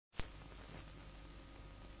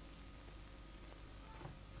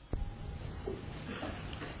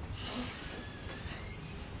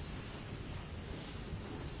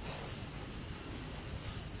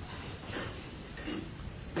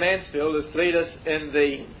Mansfield is to lead us in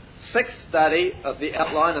the sixth study of the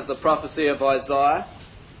outline of the prophecy of Isaiah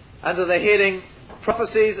under the heading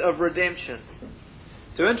Prophecies of Redemption.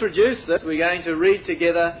 To introduce this, we're going to read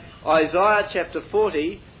together Isaiah chapter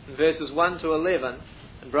 40, verses 1 to 11,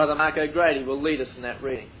 and Brother Mark O'Grady will lead us in that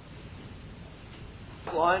reading.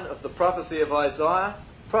 Outline of the prophecy of Isaiah,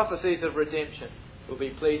 Prophecies of Redemption. We'll be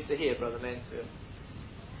pleased to hear Brother Mansfield.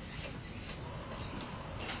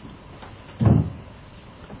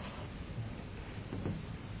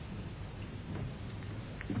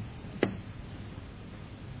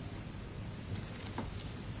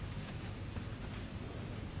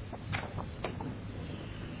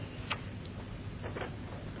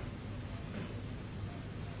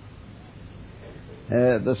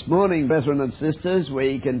 This morning, brethren and sisters,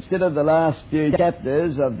 we consider the last few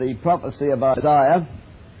chapters of the prophecy of Isaiah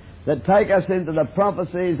that take us into the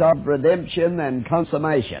prophecies of redemption and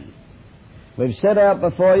consummation. We've set out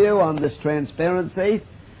before you on this transparency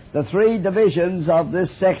the three divisions of this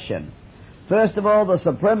section. First of all, the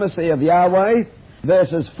supremacy of Yahweh,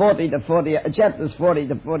 chapters 40 to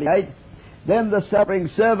 48. Then the suffering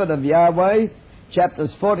servant of Yahweh,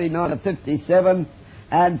 chapters 49 to 57.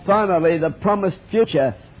 And finally, the promised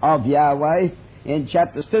future of Yahweh in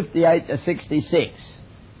chapters 58 to 66.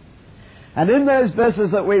 And in those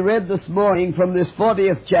verses that we read this morning from this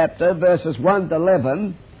 40th chapter, verses 1 to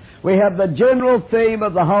 11, we have the general theme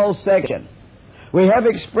of the whole section. We have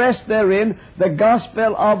expressed therein the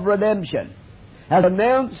gospel of redemption, as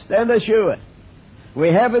announced and assured. We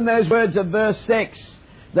have in those words of verse 6,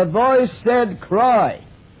 the voice said, cry,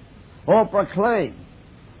 or proclaim,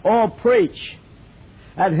 or preach.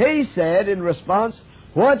 And he said in response,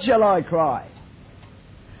 what shall I cry?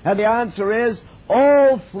 And the answer is,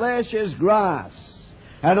 all flesh is grass,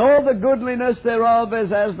 and all the goodliness thereof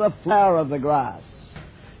is as the flower of the grass.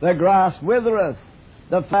 The grass withereth,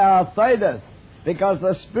 the flower fadeth, because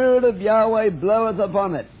the Spirit of Yahweh bloweth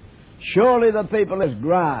upon it. Surely the people is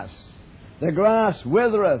grass. The grass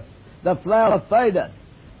withereth, the flower fadeth,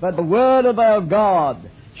 but the word of our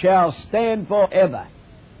God shall stand forever.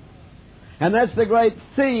 And that's the great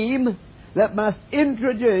theme that must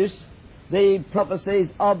introduce the prophecies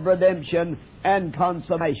of redemption and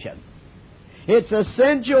consummation. It's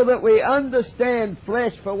essential that we understand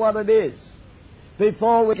flesh for what it is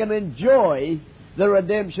before we can enjoy the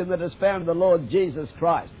redemption that is found in the Lord Jesus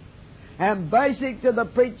Christ. And basic to the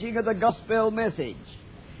preaching of the gospel message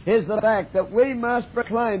is the fact that we must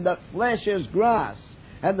proclaim that flesh is grass,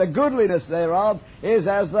 and the goodliness thereof is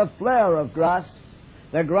as the flower of grass.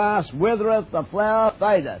 The grass withereth, the flower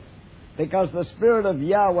fadeth, because the Spirit of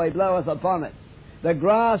Yahweh bloweth upon it. The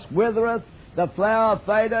grass withereth, the flower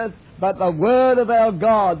fadeth, but the word of our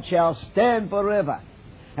God shall stand forever.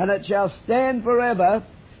 And it shall stand forever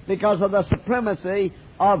because of the supremacy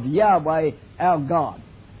of Yahweh our God.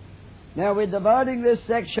 Now we're dividing this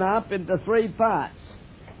section up into three parts.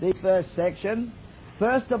 The first section,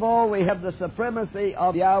 first of all, we have the supremacy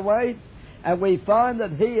of Yahweh. And we find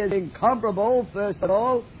that He is incomparable, first of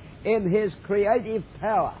all, in His creative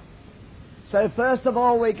power. So first of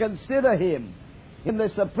all, we consider Him in the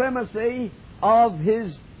supremacy of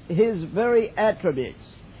His very attributes.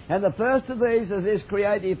 And the first of these is His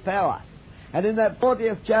creative power. And in that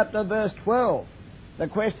 40th chapter, verse 12, the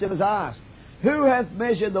question is asked, who hath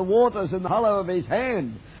measured the waters in the hollow of His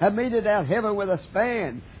hand, and meted out heaven with a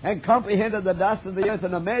span, and comprehended the dust of the earth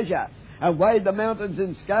in a measure, and weighed the mountains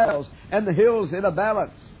in scales, and the hills in a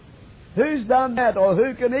balance? Who's done that, or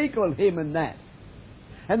who can equal Him in that?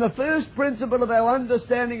 And the first principle of our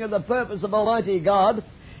understanding of the purpose of Almighty God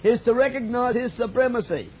is to recognize His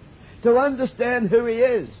supremacy, to understand who He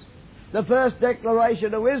is. The first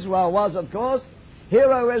declaration to Israel was, of course,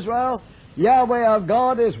 Hear, O Israel, Yahweh our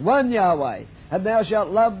God is one Yahweh, and thou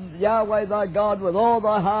shalt love Yahweh thy God with all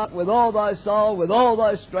thy heart, with all thy soul, with all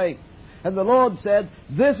thy strength. And the Lord said,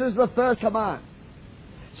 this is the first command.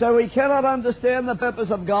 So we cannot understand the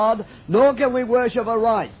purpose of God, nor can we worship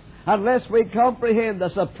aright, unless we comprehend the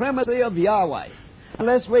supremacy of Yahweh,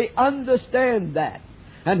 unless we understand that.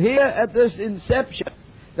 And here at this inception,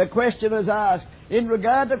 the question is asked, in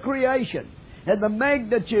regard to creation, and the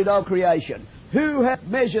magnitude of creation, who hath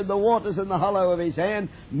measured the waters in the hollow of His hand,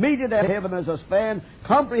 meted out heaven as a span,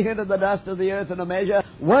 comprehended the dust of the earth in a measure,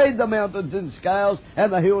 weighed the mountains in scales,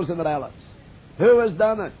 and the hills in a balance? Who has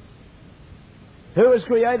done it? Who has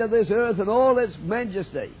created this earth and all its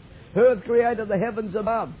majesty? Who hath created the heavens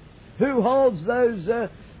above? Who holds those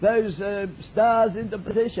stars into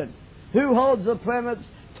position? Who holds the planets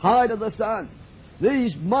tied to the sun?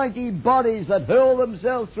 These mighty bodies that hurl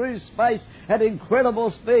themselves through space at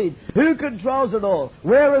incredible speed. Who controls it all?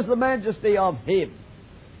 Where is the majesty of Him?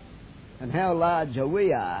 and how large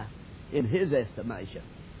we are in His estimation.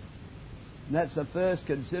 And that's the first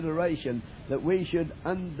consideration that we should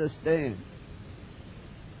understand.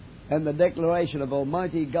 And the declaration of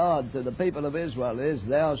Almighty God to the people of Israel is,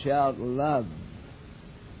 "Thou shalt love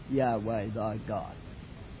Yahweh thy God."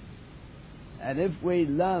 And if we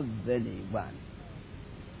love anyone,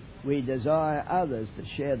 we desire others to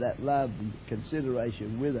share that love and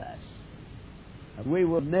consideration with us. And we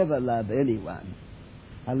will never love anyone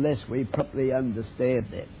unless we properly understand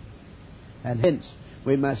them. And hence,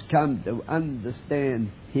 we must come to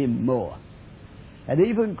understand Him more. And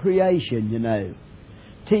even creation, you know,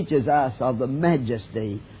 teaches us of the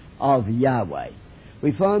majesty of Yahweh.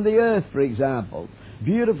 We find the earth, for example,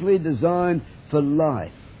 beautifully designed for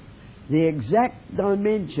life. The exact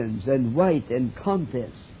dimensions and weight and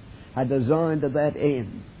contents are designed to that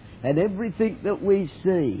end. And everything that we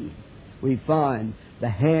see, we find the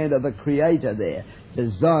hand of a Creator there,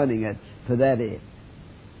 designing it for that end.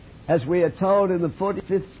 As we are told in the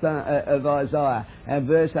 45th of Isaiah and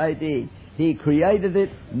verse 18, He created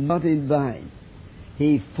it not in vain.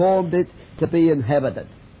 He formed it to be inhabited.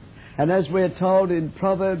 And as we are told in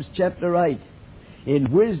Proverbs chapter 8,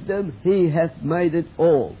 in wisdom He hath made it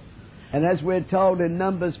all. And as we're told in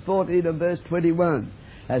Numbers 14 and verse 21,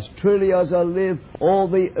 as truly as I live, all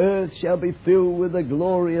the earth shall be filled with the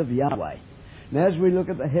glory of Yahweh. And as we look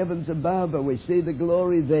at the heavens above and we see the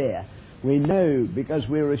glory there, we know, because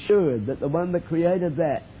we're assured, that the one that created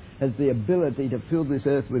that has the ability to fill this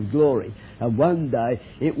earth with glory. And one day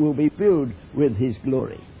it will be filled with His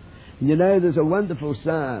glory. And you know, there's a wonderful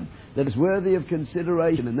psalm that is worthy of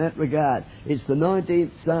consideration in that regard. It's the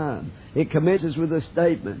 19th psalm. It commences with a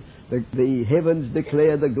statement: the heavens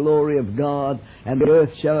declare the glory of God, and the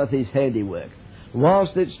earth showeth His handiwork.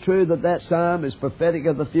 Whilst it's true that that psalm is prophetic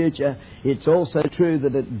of the future, it's also true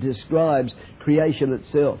that it describes creation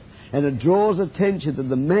itself. And it draws attention to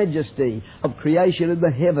the majesty of creation in the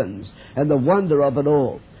heavens and the wonder of it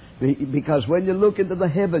all. Because when you look into the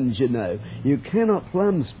heavens, you know, you cannot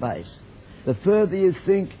plumb space. The further you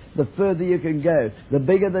think, the further you can go. The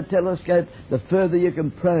bigger the telescope, the further you can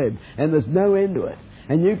probe. And there's no end to it.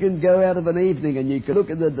 And you can go out of an evening and you can look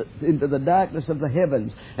into the darkness of the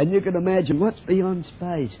heavens, and you can imagine what's beyond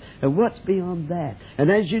space and what's beyond that. And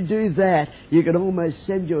as you do that, you can almost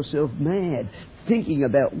send yourself mad, thinking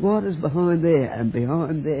about what is behind there and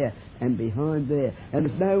behind there and behind there. And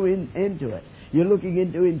there's no end to it. You're looking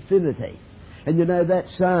into infinity. And you know, that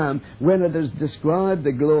psalm, when it has described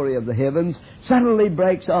the glory of the heavens, suddenly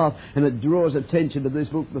breaks off and it draws attention to this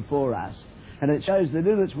book before us. And it shows that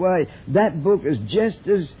in its way, that book is just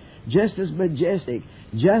as majestic,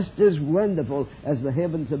 just as wonderful as the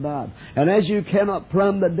heavens above. And as you cannot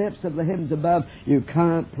plumb the depths of the heavens above, you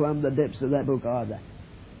can't plumb the depths of that book either.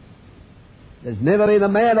 There's never been a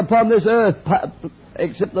man upon this earth,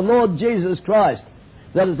 except the Lord Jesus Christ,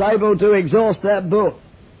 that is able to exhaust that book.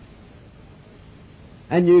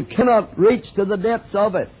 And you cannot reach to the depths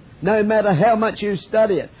of it, no matter how much you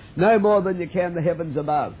study it, no more than you can the heavens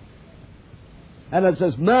above. And it's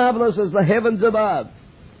as marvellous as the heavens above,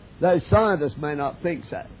 though scientists may not think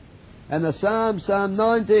so. And the Psalm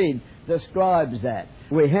 19, describes that.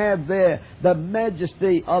 We have there the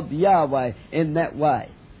majesty of Yahweh in that way.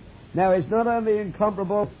 Now, He's not only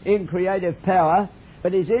incomparable in creative power,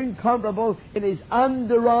 but He's incomparable in His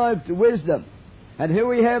underived wisdom. And here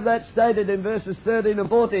we have that stated in verses 13 and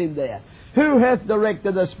 14 there. Who hath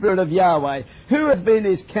directed the Spirit of Yahweh? Who hath been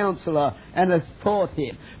His counselor and hath taught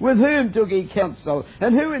Him? With whom took He counsel?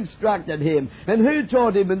 And who instructed Him? And who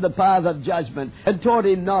taught Him in the path of judgment? And taught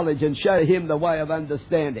Him knowledge and showed Him the way of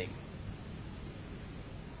understanding?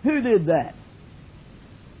 Who did that?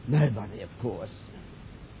 Nobody, of course.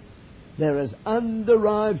 There is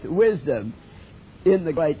underived wisdom in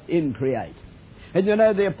the great Increate. And you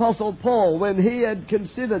know, the Apostle Paul, when he had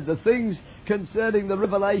considered the things concerning the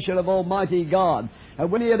revelation of Almighty God,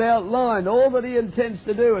 and when he had outlined all that he intends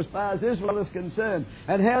to do as far as Israel is concerned,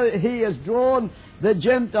 and how he has drawn the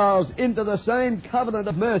Gentiles into the same covenant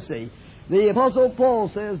of mercy, the Apostle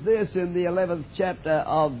Paul says this in the 11th chapter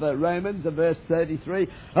of Romans, verse 33,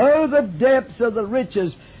 "Oh, the depths of the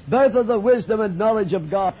riches, both of the wisdom and knowledge of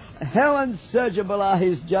God! How unsearchable are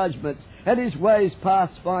His judgments, and His ways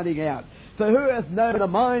past finding out! For who hath known the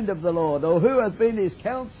mind of the Lord? Or who hath been His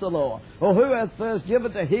counselor? Or who hath first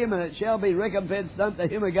given to Him, and it shall be recompensed unto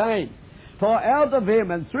Him again? For out of Him,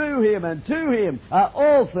 and through Him, and to Him are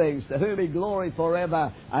all things, to whom be glory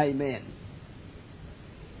forever. Amen."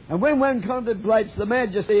 And when one contemplates the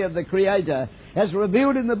majesty of the Creator as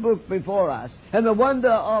revealed in the book before us, and the wonder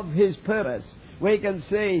of His purpose, we can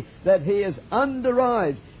see that He is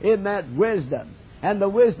underived in that wisdom. And the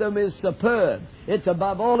wisdom is superb. It's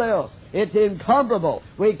above all else. It's incomparable.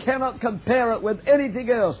 We cannot compare it with anything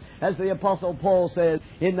else, as the Apostle Paul says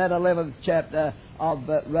in that 11th chapter of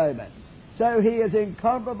Romans. So he is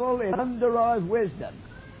incomparable in underived wisdom.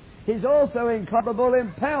 He's also incomparable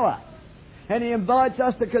in power. And he invites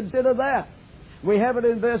us to consider that. We have it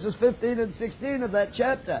in verses 15 and 16 of that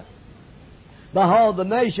chapter. Behold, the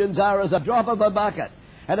nations are as a drop of a bucket,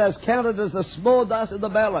 and as counted as the small dust of the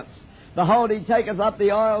balance. Behold, he taketh up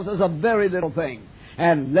the isles as a very little thing,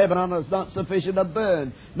 and Lebanon is not sufficient to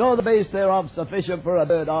burn, nor the beast thereof sufficient for a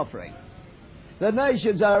burnt offering. The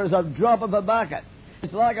nations are as a drop of a bucket.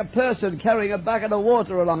 It's like a person carrying a bucket of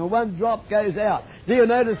water along, and one drop goes out. Do you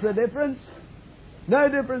notice the difference? No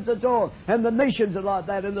difference at all. And the nations are like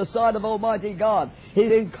that in the sight of Almighty God.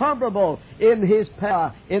 He's incomparable in His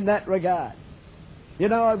power in that regard. You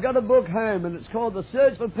know, I've got a book home, and it's called The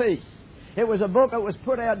Search for Peace. It was a book that was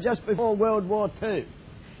put out just before World War II.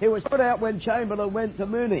 It was put out when Chamberlain went to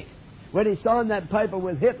Munich, when he signed that paper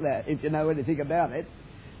with Hitler, if you know anything about it.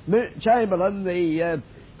 Chamberlain, the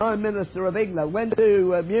Prime Minister of England, went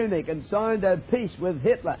to Munich and signed a peace with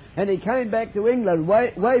Hitler. And he came back to England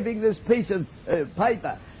waving this piece of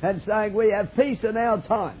paper and saying, "We have peace in our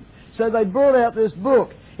time." So they brought out this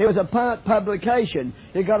book. It was a part publication.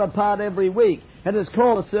 It got a part every week. And it's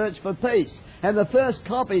called A Search for Peace. And the first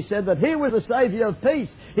copy said that he was the Saviour of peace.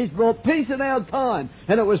 He's brought peace in our time.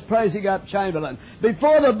 And it was praising up Chamberlain.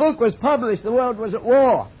 Before the book was published, the world was at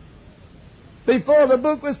war. Before the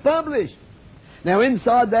book was published. Now,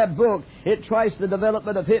 inside that book, it traced the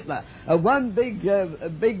development of Hitler. One big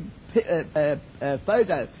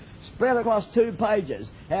photo spread across 2 pages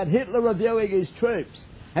had Hitler reviewing his troops.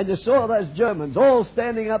 And you saw those Germans all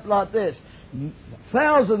standing up like this.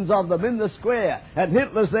 Thousands of them in the square, and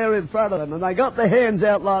Hitler's there in front of them, and they got their hands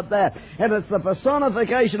out like that. And it's the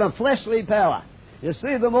personification of fleshly power. You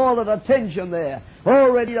see them all at attention there,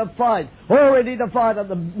 all ready to fight at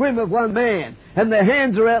the whim of one man. And their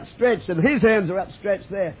hands are outstretched, and his hands are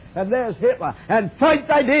outstretched there. And there's Hitler. And fight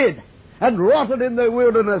they did, and rotted in the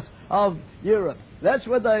wilderness of Europe. That's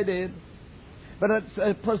what they did. But it's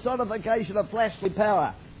a personification of fleshly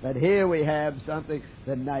power. But here we have something,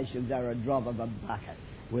 the nations are a drop of a bucket.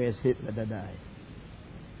 Where's Hitler today?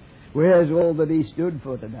 Where's all that he stood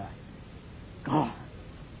for today? Gone.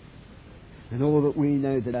 And all that we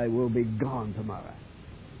know today will be gone tomorrow.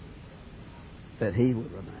 But he will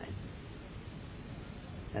remain.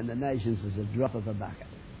 And the nations is a drop of a bucket.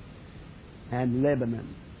 And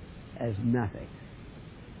Lebanon as nothing.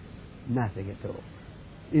 Nothing at all.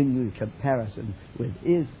 In comparison with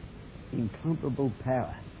his incomparable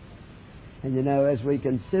power. And you know, as we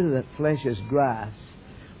consider that flesh is grass,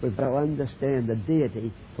 we've got to understand the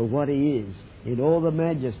deity for what he is in all the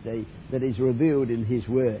majesty that is revealed in his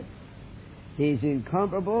word. He's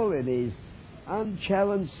incomparable in his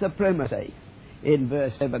unchallenged supremacy in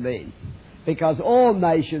verse 17. Because all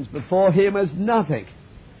nations before him is nothing.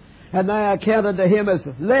 And they are counted to him as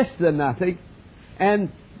less than nothing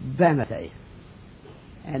and vanity.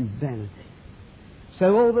 And vanity.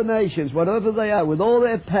 So all the nations, whatever they are, with all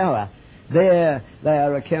their power, there they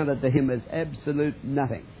are accounted to him as absolute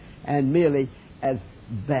nothing and merely as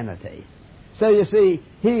vanity. So you see,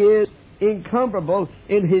 he is incomparable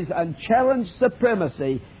in his unchallenged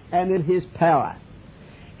supremacy and in his power.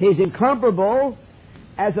 He's incomparable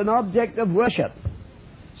as an object of worship.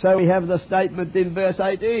 So we have the statement in verse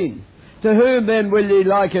 18. To whom then will ye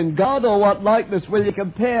liken God, or what likeness will ye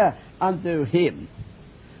compare unto him?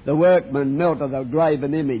 The workman melteth a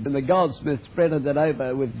graven image, and the goldsmith spreadeth it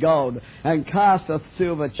over with gold, and casteth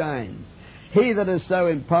silver chains. He that is so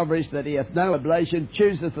impoverished that he hath no oblation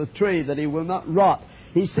chooseth a tree that he will not rot.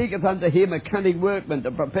 He seeketh unto him a cunning workman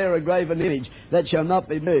to prepare a graven image that shall not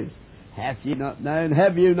be moved. Hath ye not known?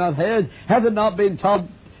 Have you not heard? Hath it not been told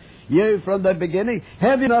you from the beginning?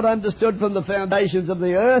 Have you not understood from the foundations of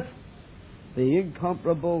the earth? The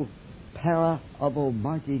incomparable power of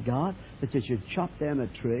Almighty God, that you should chop down a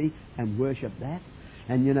tree and worship that.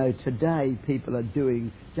 And you know, today people are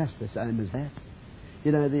doing just the same as that.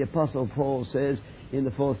 You know, the Apostle Paul says in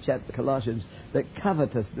the 4th chapter of Colossians that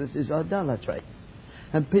covetousness is idolatry.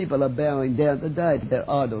 And people are bowing down today to their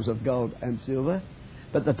idols of gold and silver.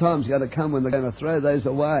 But the time's going to come when they're going to throw those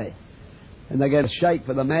away. And they're going to shake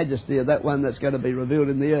for the majesty of that one that's going to be revealed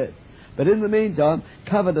in the earth. But in the meantime,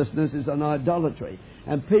 covetousness is an idolatry.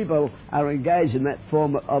 And people are engaged in that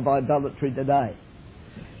form of idolatry today.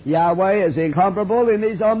 Yahweh is incomparable in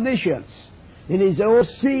his omniscience, in his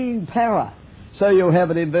all-seeing power. So you'll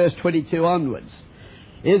have it in verse 22 onwards.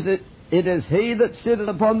 Is it It is he that sitteth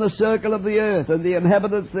upon the circle of the earth, and the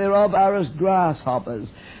inhabitants thereof are as grasshoppers,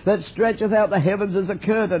 that stretcheth out the heavens as a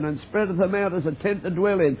curtain, and spreadeth them out as a tent to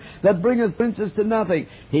dwell in, that bringeth princes to nothing.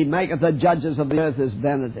 He maketh the judges of the earth as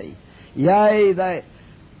vanity. Yea,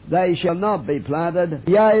 they shall not be planted,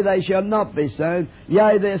 yea, they shall not be sown,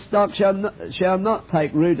 yea, their stock shall not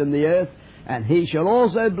take root in the earth, and he shall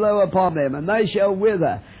also blow upon them, and they shall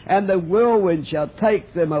wither, and the whirlwind shall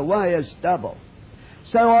take them away as stubble.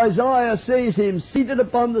 So Isaiah sees him seated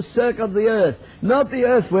upon the circle of the earth, not the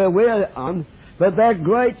earth where we're on, but that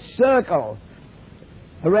great circle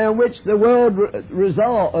around which the world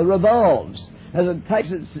revolves, as it takes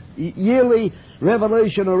its yearly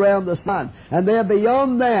revolution around the sun. And there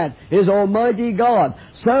beyond that is Almighty God,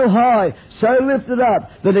 so high, so lifted up,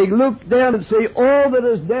 that he looked down and see all that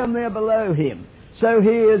is down there below him. So he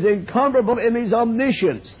is incomparable in his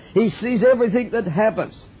omniscience. He sees everything that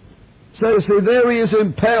happens. So see, there he is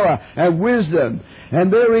in power and wisdom,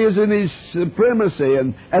 and there he is in his supremacy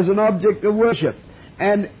and as an object of worship,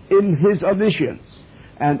 and in his omniscience,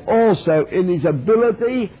 and also in his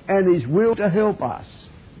ability and his will to help us.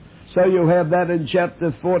 So you have that in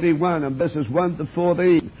chapter 41 and verses 1 to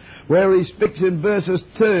 14, where he speaks in verse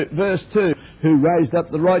 2, who raised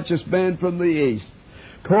up the righteous man from the east,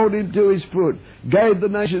 called him to his foot, gave the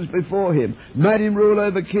nations before him, made him rule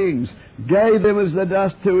over kings, gave them as the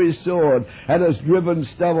dust to his sword, and has driven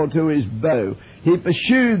stubble to his bow. He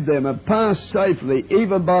pursued them and passed safely,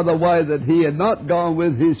 even by the way that he had not gone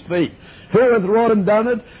with his feet. Who hath wrought and done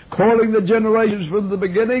it, calling the generations from the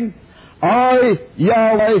beginning? I,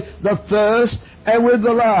 Yahweh, the first, and with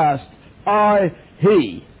the last, I,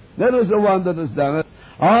 he. That is the one that has done it.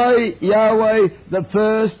 I, Yahweh, the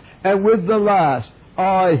first, and with the last,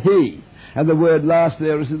 I, he. And the word last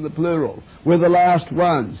there is in the plural. We're the last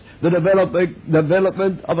ones. The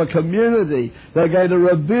development of a community. They're going to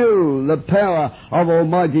reveal the power of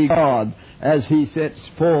Almighty God as he sets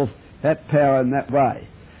forth that power in that way.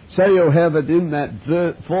 So you'll have it in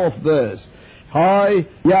that fourth verse. I,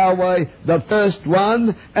 Yahweh, the first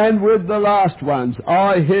one, and with the last ones,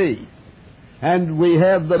 I, he. And we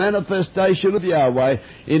have the manifestation of Yahweh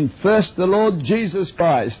in first the Lord Jesus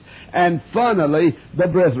Christ, and finally the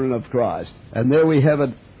brethren of Christ. And there we have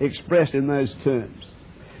it expressed in those terms.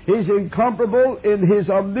 He's incomparable in his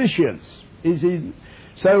omniscience.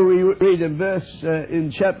 So we read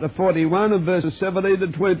in chapter 41 and verses 17 to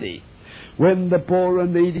 20. When the poor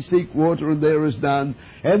and needy seek water and there is none,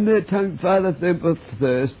 and their tongue faileth them for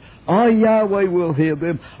thirst, I, Yahweh, will heal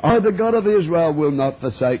them. I, the God of Israel, will not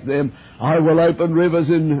forsake them. I will open rivers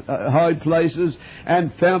in high places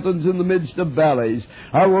and fountains in the midst of valleys.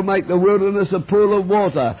 I will make the wilderness a pool of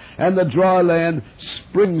water and the dry land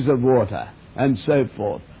springs of water, and so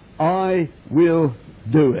forth. I will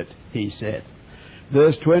do it, he said.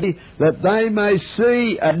 Verse 20, that they may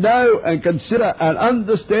see and know and consider and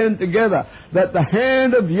understand together that the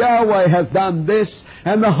hand of Yahweh hath done this,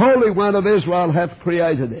 and the Holy One of Israel hath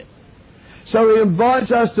created it. So he invites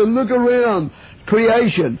us to look around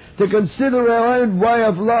creation, to consider our own way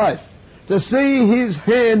of life, to see his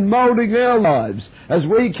hand moulding our lives as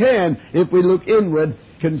we can if we look inward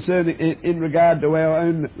in regard to our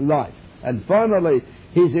own life. And finally,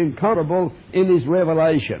 he's incomparable in his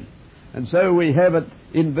revelation. And so we have it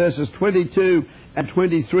in verses 22 and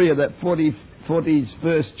 23 of that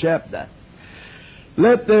 41st chapter.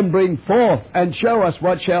 Let them bring forth and show us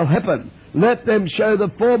what shall happen. Let them show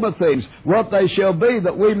the former things, what they shall be,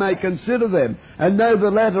 that we may consider them, and know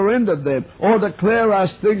the latter end of them, or declare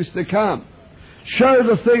us things to come. Show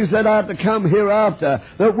the things that are to come hereafter,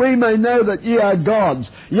 that we may know that ye are gods.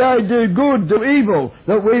 Yea, do good, do evil,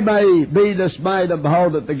 that we may be dismayed and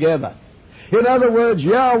behold it together. In other words,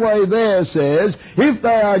 Yahweh there says, if they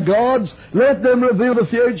are gods, let them reveal the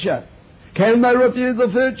future. Can they reveal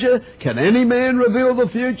the future? Can any man reveal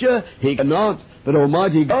the future? He cannot. But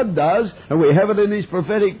Almighty God does, and we have it in his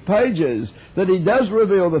prophetic pages, that he does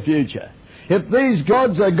reveal the future. If these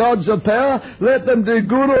gods are gods of power, let them do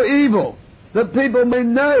good or evil, that people may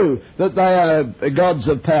know that they are gods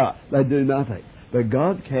of power. They do nothing. But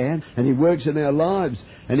God can, and he works in our lives,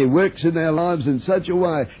 and he works in our lives in such a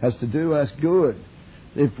way as to do us good,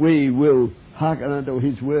 if we will hearken unto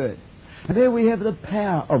his word. And there we have the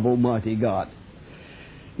power of Almighty God.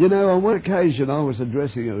 You know, on one occasion I was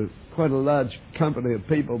addressing quite a large company of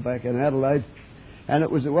people back in Adelaide, and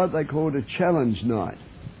it was what they called a challenge night.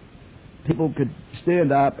 People could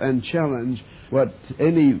stand up and challenge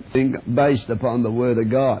anything based upon the Word of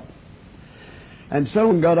God. And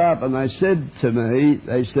someone got up and they said to me,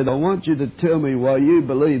 I want you to tell me why you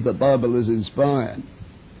believe the Bible is inspired.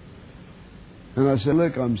 And I said,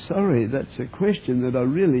 look, I'm sorry, that's a question that I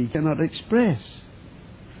really cannot express.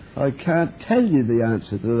 I can't tell you the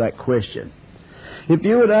answer to that question. If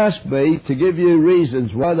you had asked me to give you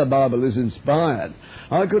reasons why the Bible is inspired,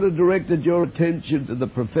 I could have directed your attention to the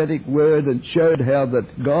prophetic word and showed how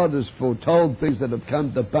that God has foretold things that have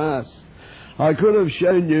come to pass. I could have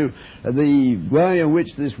shown you the way in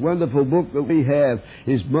which this wonderful book that we have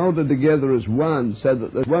is moulded together as one, so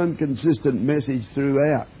that there's one consistent message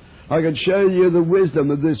throughout. I could show you the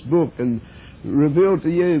wisdom of this book and reveal to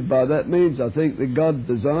you by that means, I think, that God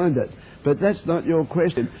designed it. But that's not your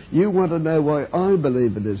question. You want to know why I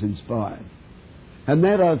believe it is inspired. And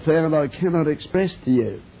that I've found I cannot express to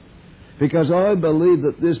you. Because I believe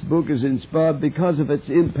that this book is inspired because of its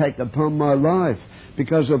impact upon my life,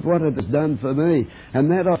 because of what it has done for me.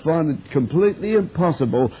 And that I find it completely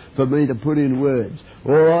impossible for me to put in words.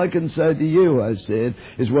 All I can say to you, I said,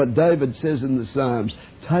 is what David says in the Psalms,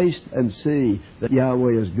 taste and see that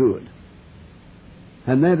Yahweh is good.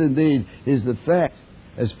 And that indeed is the fact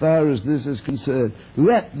as far as this is concerned.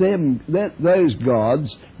 Let those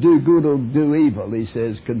gods do good or do evil, he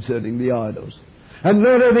says, concerning the idols. And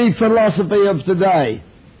let any philosophy of today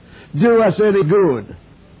do us any good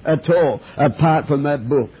at all, apart from that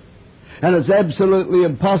book. And it's absolutely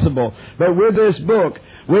impossible. But with this book,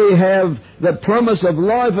 we have the promise of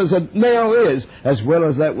life as it now is, as well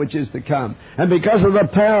as that which is to come. And because of the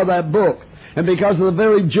power of that book, and because of the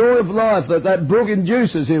very joy of life that that book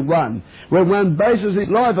induces in one, when one bases his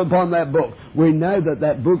life upon that book, we know that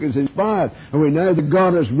that book is inspired, and we know that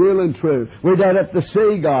God is real and true. We don't have to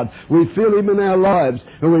see God. We feel Him in our lives,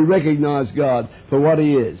 and we recognize God for what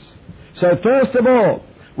He is. So first of all,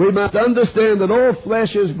 we must understand that all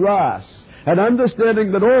flesh is grass. And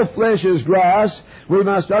understanding that all flesh is grass, we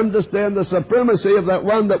must understand the supremacy of that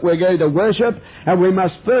one that we're going to worship, and we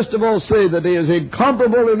must first of all see that He is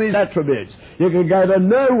incomparable in His attributes. You can go to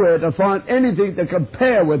nowhere to find anything to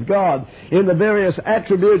compare with God in the various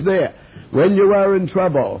attributes there. When you are in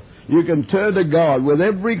trouble, you can turn to God with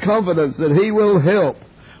every confidence that He will help.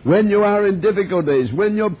 When you are in difficulties,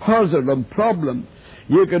 when you're puzzled and problem,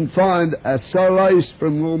 you can find a solace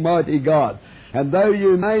from Almighty God. And though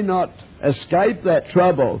you may not escape that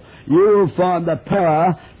trouble, you will find the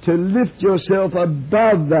power to lift yourself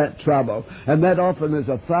above that trouble. And that often is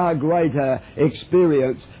a far greater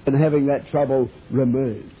experience than having that trouble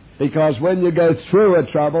removed. Because when you go through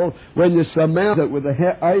a trouble, when you surmount it with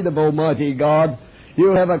the aid of Almighty God,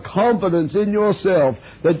 you have a confidence in yourself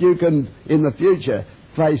that you can, in the future,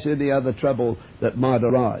 face any other trouble that might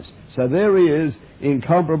arise. So there He is,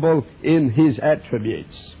 incomparable in His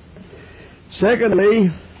attributes.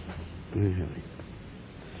 Secondly,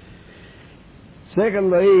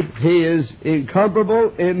 He is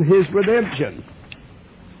incomparable in His redemption.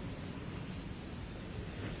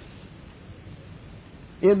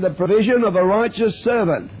 In the provision of a righteous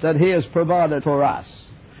servant that He has provided for us.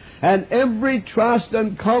 And every trust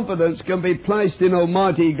and confidence can be placed in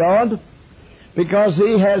Almighty God, because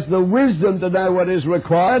He has the wisdom to know what is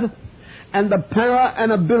required and the power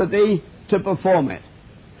and ability to perform it.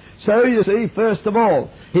 So you see, first of all,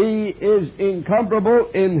 He is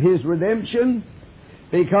incomparable in His redemption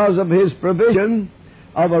because of His provision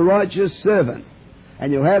of a righteous servant.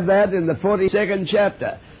 And you have that in the 42nd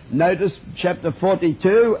chapter. Notice chapter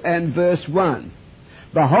 42 and verse 1.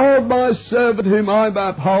 Behold my servant whom I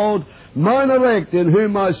uphold, mine elect in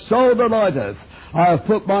whom my soul delighteth. I have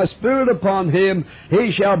put my spirit upon him,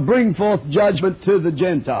 he shall bring forth judgment to the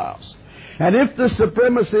Gentiles. And if the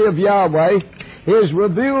supremacy of Yahweh is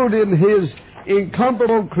revealed in His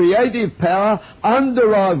incomparable creative power,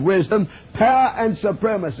 underived wisdom, power and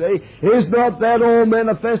supremacy, is not that all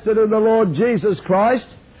manifested in the Lord Jesus Christ?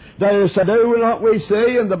 Do not we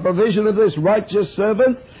see in the provision of this righteous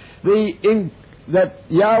servant that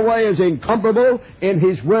Yahweh is incomparable in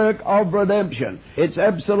His work of redemption? It's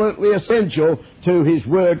absolutely essential to His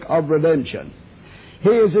work of redemption. He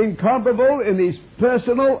is incomparable in His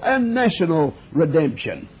personal and national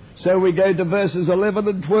redemption. So we go to verses 11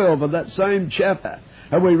 and 12 of that same chapter,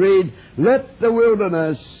 and we read, Let the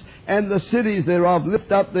wilderness and the cities thereof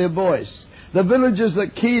lift up their voice. The villages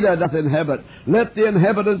that Kedar doth inhabit, let the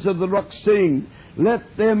inhabitants of the rock sing.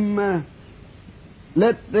 Let them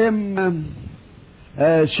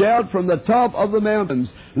shout from the top of the mountains.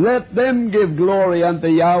 Let them give glory unto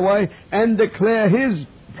Yahweh and declare His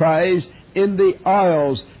praise in the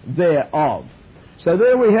isles thereof. So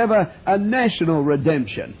there we have a national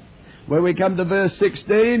redemption. When we come to verse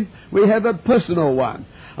 16, we have a personal one.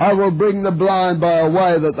 I will bring the blind by a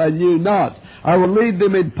way that they knew not. I will lead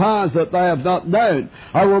them in paths that they have not known.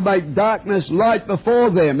 I will make darkness light before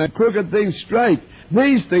them and crooked things straight.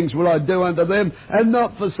 These things will I do unto them, and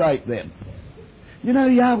not forsake them. You know,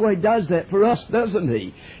 Yahweh does that for us, doesn't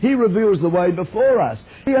He? He reveals the way before us.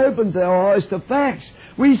 He opens our eyes to facts.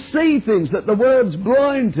 We see things that the Word's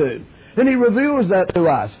blind to. And He reveals that to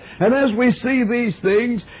us. And as we see these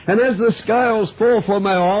things, and as the scales fall from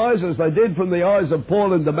our eyes, as they did from the eyes of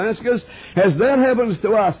Paul in Damascus, as that happens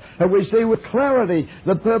to us, and we see with clarity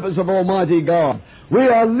the purpose of Almighty God, we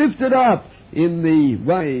are lifted up in the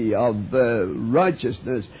way of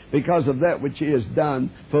righteousness because of that which He has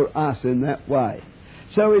done for us in that way.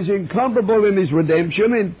 So He's incomparable in His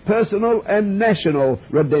redemption, in personal and national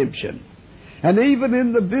redemption, and even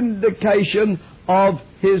in the vindication of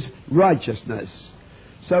His righteousness.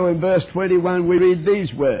 So in verse 21 we read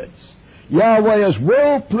these words, Yahweh is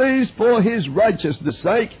well pleased for His righteousness'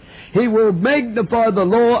 sake. He will magnify the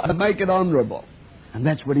law and make it honourable. And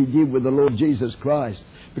that's what He did with the Lord Jesus Christ.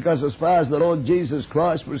 Because as far as the Lord Jesus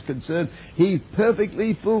Christ was concerned, He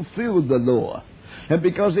perfectly fulfilled the law. And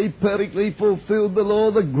because He perfectly fulfilled the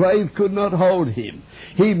law, the grave could not hold Him.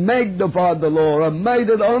 He magnified the law and made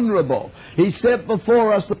it honourable. He set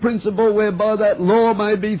before us the principle whereby that law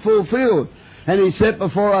may be fulfilled. And He set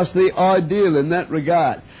before us the ideal in that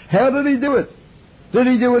regard. How did He do it? Did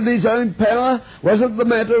He do it in His own power? Was it the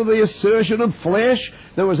matter of the assertion of flesh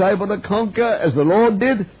that was able to conquer as the Lord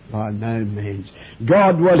did? By no means.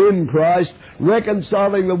 God was in Christ,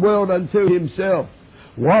 reconciling the world unto Himself.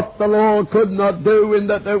 What the law could not do in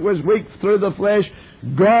that it was weak through the flesh,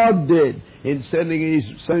 God did in sending His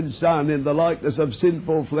own Son in the likeness of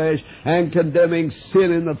sinful flesh and condemning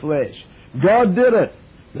sin in the flesh. God did it.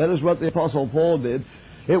 That is what the Apostle Paul did.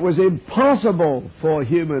 It was impossible for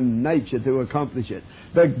human nature to accomplish it.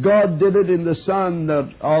 But God did it in the Son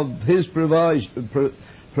of His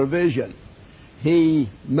provision. He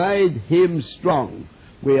made Him strong,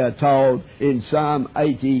 we are told in Psalm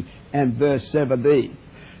 80 and verse 17.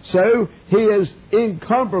 So He is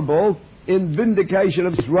incomparable in vindication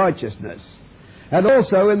of His righteousness, and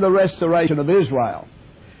also in the restoration of Israel.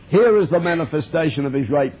 Here is the manifestation of His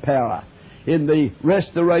great power, in the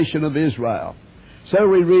restoration of Israel. So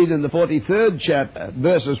we read in the 43rd chapter,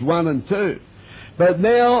 verses 1 and 2. But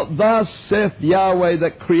now thus saith Yahweh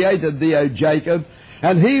that created thee, O Jacob,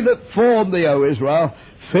 and He that formed thee, O Israel,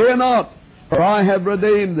 fear not, for I have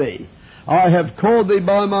redeemed thee. I have called thee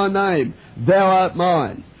by my name, thou art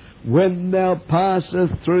mine. When thou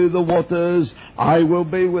passest through the waters, I will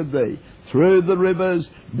be with thee. Through the rivers,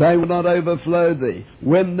 they will not overflow thee.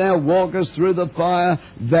 When thou walkest through the fire,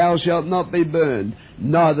 thou shalt not be burned,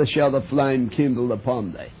 neither shall the flame kindle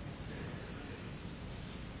upon thee.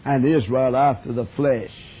 And Israel after the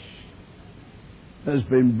flesh has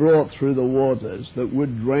been brought through the waters that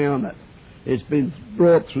would drown it. It's been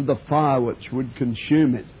brought through the fire which would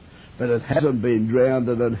consume it. But it hasn't been drowned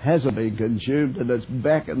and it hasn't been consumed, and it's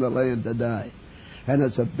back in the land today. And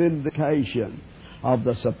it's a vindication of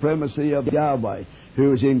the supremacy of Yahweh,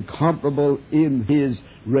 who is incomparable in His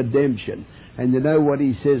redemption. And you know what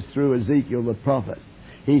He says through Ezekiel the prophet?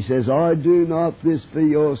 He says, I do not this for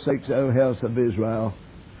your sakes, O house of Israel,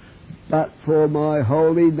 but for my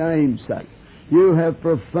holy name's sake. You have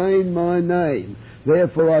profaned my name.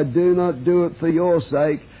 Therefore I do not do it for your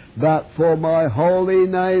sake, but for my holy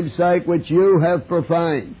name's sake, which you have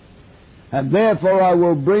profaned. And therefore I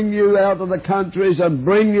will bring you out of the countries and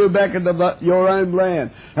bring you back into your own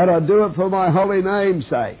land. And I do it for my holy name's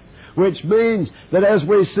sake. Which means that as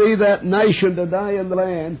we see that nation today in the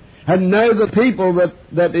land, and know the people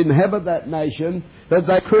that inhabit that nation, that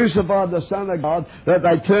they crucified the Son of God, that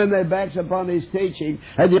they turned their backs upon His teaching,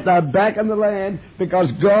 and yet they're back in the land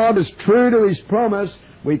because God is true to His promise,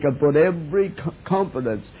 we can put every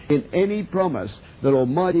confidence in any promise that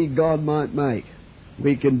Almighty God might make.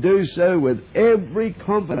 We can do so with every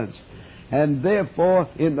confidence. And therefore,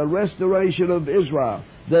 in the restoration of Israel,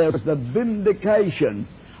 there is the vindication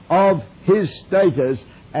of His status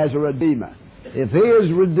as a Redeemer. If He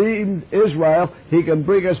has redeemed Israel, He can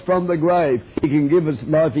bring us from the grave. He can give us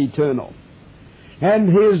life eternal. And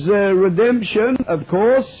His redemption, of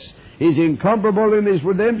course, is incomparable in His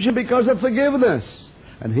redemption because of forgiveness.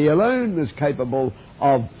 And He alone is capable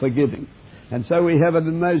of forgiving. And so we have it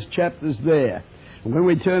in those chapters there. And when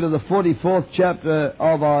we turn to the 44th chapter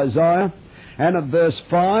of Isaiah, and at verse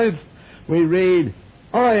 5, we read,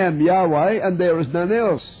 I am Yahweh, and there is none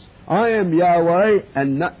else. I am Yahweh,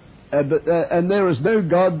 and there is no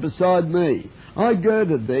God beside me. I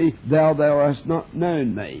girded thee, thou hast not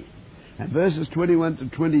known me. And verses 21 to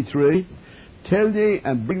 23, tell ye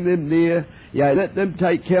and bring them near, yea, let them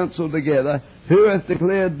take counsel together. Who hath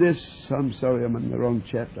declared this? I'm sorry, I'm in the wrong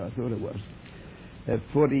chapter. I thought it was.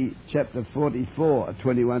 Chapter 44,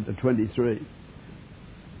 21 to 23.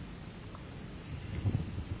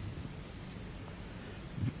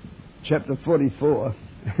 chapter 44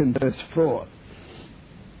 and verse 4.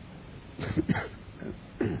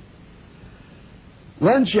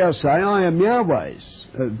 One shall say, I am Yahweh's.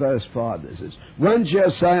 Verse 5 this is. One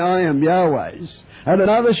shall say, I am Yahweh's, and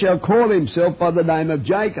another shall call himself by the name of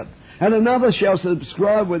Jacob, and another shall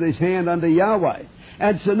subscribe with his hand unto Yahweh,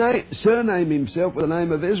 and surname himself with the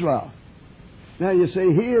name of Israel. Now you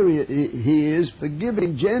see, here he is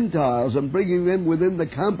forgiving Gentiles and bringing them within the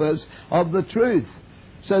compass of the truth,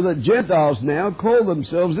 so that Gentiles now call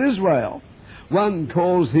themselves Israel. One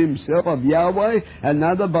calls himself of Yahweh,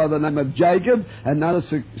 another by the name of Jacob, another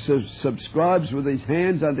subscribes with his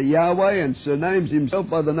hands unto Yahweh and surnames himself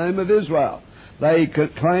by the name of Israel. They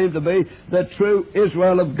could claim to be the true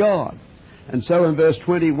Israel of God. And so in verse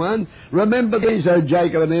 21, remember these, O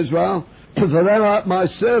Jacob and Israel, for thou art my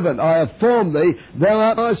servant. I have formed thee. Thou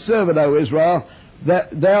art my servant, O Israel,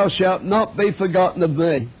 that thou shalt not be forgotten of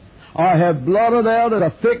me. I have blotted out as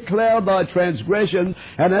a thick cloud thy transgression,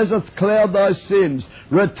 and as a cloud thy sins.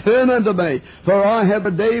 Return unto me, for I have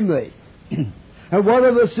redeemed thee. And what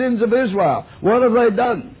are the sins of Israel? What have they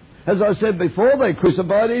done? As I said before, they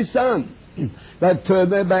crucified his son. They've turned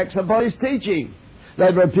their backs upon his teaching.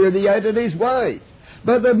 They've repudiated his ways.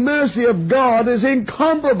 But the mercy of God is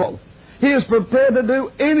incomparable. He is prepared to do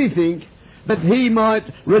anything that he might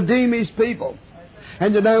redeem his people.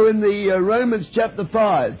 And you know, in the Romans chapter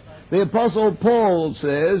 5, the Apostle Paul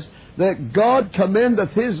says that God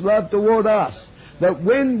commendeth his love toward us, that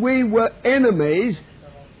when we were enemies,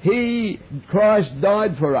 Christ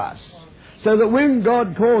died for us. So that when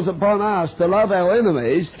God calls upon us to love our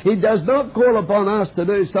enemies, he does not call upon us to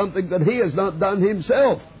do something that he has not done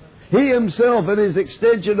himself. He himself, in his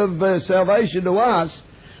extension of salvation to us,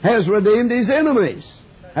 has redeemed his enemies.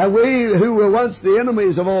 And we, who were once the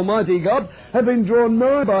enemies of Almighty God, have been drawn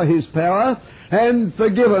nigh by his power and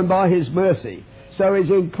forgiven by his mercy. So he's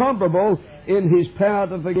incomparable in his power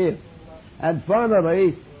to forgive. And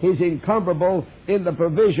finally, he's incomparable in the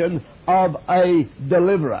provision of a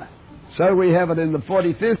deliverer. So we have it in the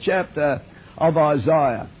 45th chapter of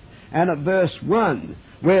Isaiah, and at verse 1,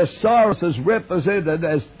 where Cyrus is represented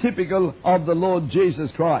as typical of the Lord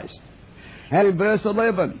Jesus Christ. And in verse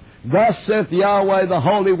 11, thus saith Yahweh, the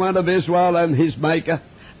Holy One of Israel and his Maker,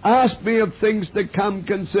 ask me of things to come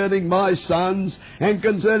concerning my sons, and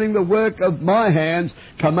concerning the work of my hands,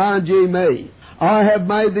 command ye me. I have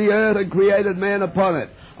made the earth and created man upon it.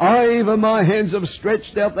 I, even my hands, have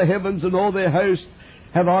stretched out the heavens, and all their host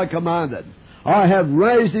have I commanded. I have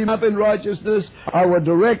raised him up in righteousness. I will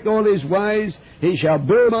direct all his ways. He shall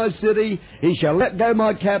build my city. He shall let go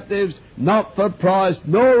my captives, not for price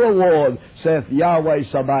nor reward, saith Yahweh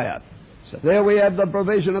Sabaoth. So there we have the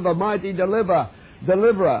provision of a mighty deliverer,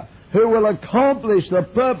 who will accomplish the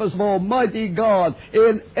purpose of Almighty God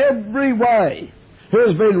in every way, who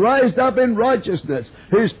has been raised up in righteousness,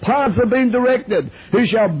 whose paths have been directed, who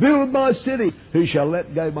shall build my city, who shall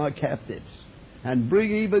let go my captives, and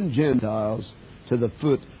bring even Gentiles to the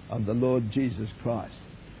foot of the Lord Jesus Christ.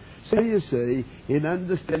 So you see, in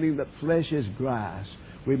understanding that flesh is grass,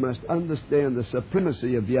 we must understand the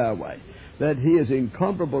supremacy of Yahweh, that he is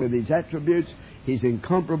incomparable in his attributes, he's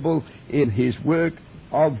incomparable in his work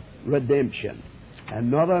of redemption. And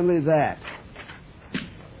not only that,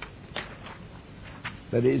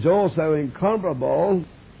 but he's also incomparable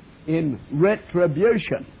in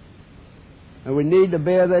retribution. And we need to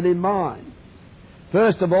bear that in mind.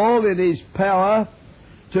 First of all, in his power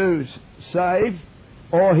to save,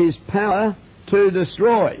 or his power to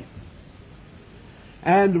destroy.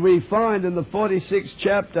 And we find in the 46th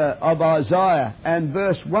chapter of Isaiah and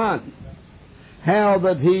verse 1, how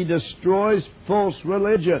that he destroys false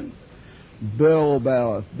religion. Bel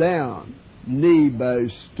boweth down, Nebo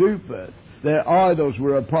stoopeth. Their idols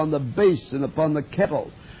were upon the beasts and upon the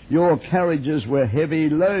cattle. Your carriages were heavy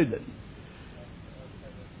loaded.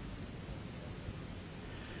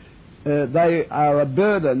 They are a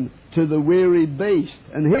burden to the weary beast.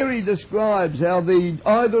 And here he describes how the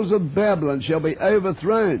idols of Babylon shall be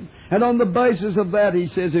overthrown. And on the basis of that, he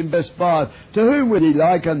says in verse 5, to whom would he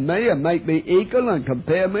liken me, and make me equal, and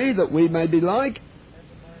compare me, that we may be like?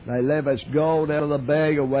 They lavish gold out of the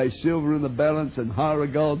bag, and weigh silver in the balance, and hire a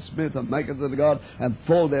goldsmith, and make it to the god, and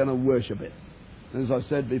fall down and worship it. As I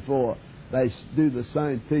said before, they do the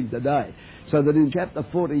same thing today. So that in chapter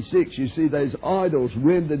 46 you see those idols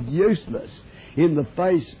rendered useless in the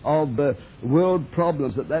face of the world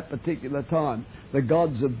problems at that particular time. The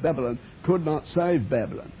gods of Babylon could not save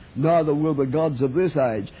Babylon. Neither will the gods of this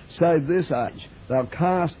age save this age. They'll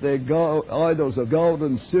cast their idols of gold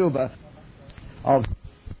and silver of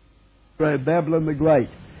Babylon the Great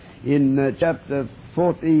in chapter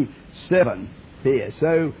 47 here.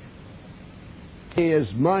 So He is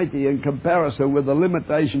mighty in comparison with the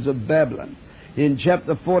limitations of Babylon. In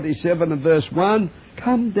chapter 47 and verse 1,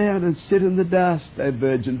 come down and sit in the dust, O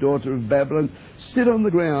virgin daughter of Babylon. Sit on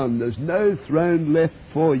the ground. There's no throne left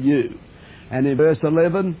for you. And in verse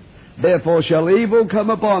 11, therefore shall evil come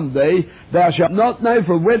upon thee. Thou shalt not know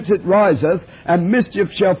from whence it riseth, and mischief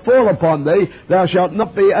shall fall upon thee. Thou shalt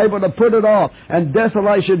not be able to put it off, and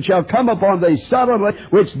desolation shall come upon thee suddenly,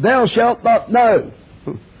 which thou shalt not know.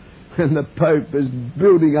 And the Pope is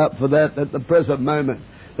building up for that at the present moment.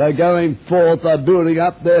 They're going forth, they're building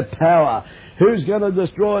up their power. Who's going to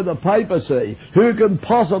destroy the papacy? Who can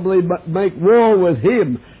possibly make war with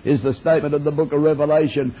him? Is the statement of the book of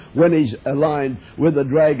Revelation when he's aligned with the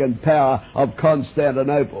dragon power of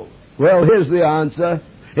Constantinople. Well, here's the answer.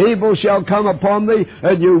 Evil shall come upon thee,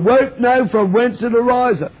 and you won't know from whence it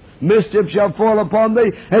ariseth. Mischief shall fall upon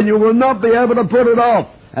thee, and you will not be able to put it off.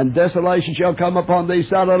 And desolation shall come upon thee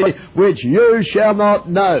suddenly, which you shall not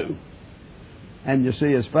know. And you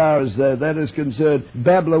see, as far as that is concerned,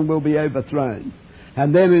 Babylon will be overthrown.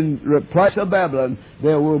 And then in place of Babylon,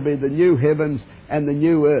 there will be the new heavens and the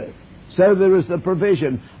new earth. So there is the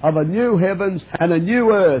provision of a new heavens and a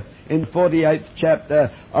new earth in the 48th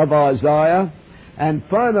chapter of Isaiah. And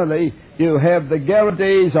finally, you have the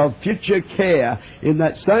guarantees of future care in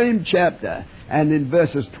that same chapter and in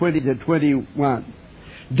verses 20 to 21.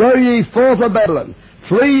 Go ye forth of Babylon,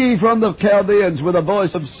 flee ye from the Chaldeans with a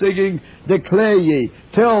voice of singing, declare ye,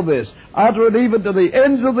 tell this, utter it even to the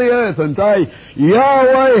ends of the earth, and say,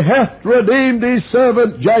 Yahweh hath redeemed his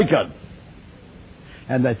servant Jacob.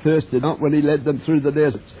 And they thirsted not when he led them through the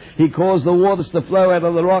deserts. He caused the waters to flow out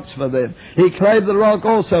of the rocks for them. He clave the rock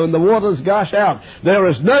also, and the waters gush out. There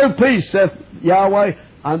is no peace, saith Yahweh,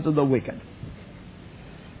 unto the wicked.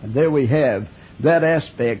 And there we have that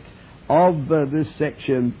aspect of this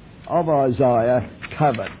section of Isaiah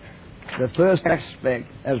covered. The first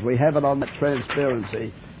aspect, as we have it on that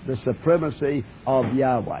transparency, the supremacy of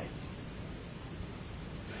Yahweh.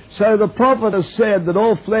 So the prophet has said that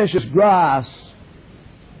all flesh is grass,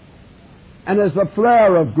 and as the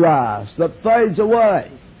flower of grass that fades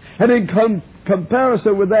away. And in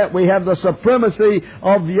comparison with that, we have the supremacy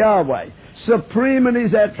of Yahweh, supreme in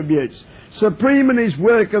his attributes, supreme in his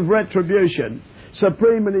work of retribution,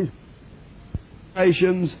 supreme in his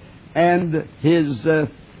nations and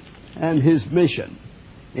his mission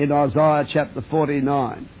in Isaiah chapter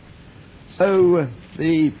 49. So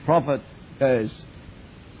the prophet goes,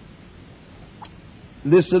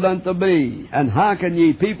 listen unto me, and hearken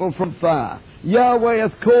ye people from far. Yahweh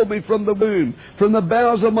hath called me from the womb. From the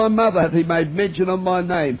bowels of my mother hath he made mention of my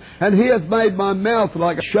name. And he hath made my mouth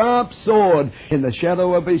like a sharp sword. In the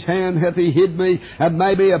shadow of his hand hath he hid me, and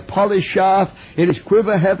made me a polished shaft. In his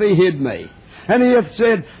quiver hath he hid me. And he hath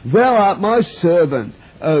said, Thou art my servant,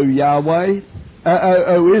 O Yahweh,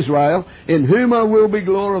 O Israel, in whom I will be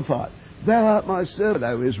glorified. Thou art my servant,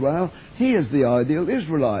 O Israel. He is the ideal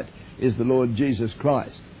Israelite, is the Lord Jesus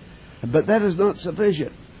Christ. But that is not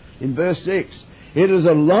sufficient. In verse 6, it is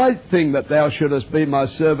a light thing that thou shouldest be my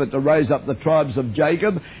servant to raise up the tribes of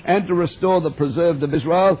Jacob and to restore the preserved of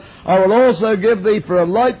Israel. I will also give thee for a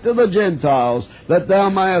light to the Gentiles, that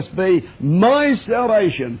thou mayest be my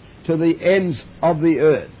salvation to the ends of the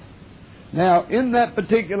earth. Now, in that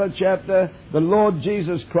particular chapter, the Lord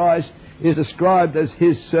Jesus Christ is described as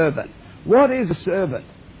his servant. What is a servant?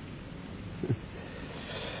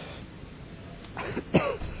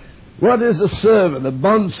 What is a servant, a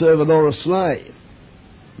bondservant or a slave?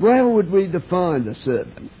 How would we define a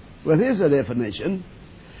servant? Well, here's a definition.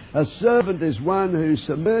 A servant is one who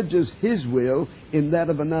submerges his will in that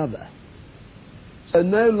of another. So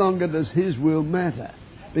no longer does his will matter,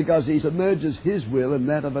 because he submerges his will in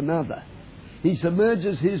that of another. He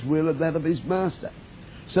submerges his will in that of his master.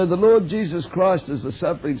 So the Lord Jesus Christ, as the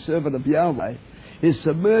suffering servant of Yahweh, is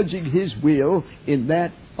submerging his will in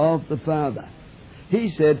that of the Father.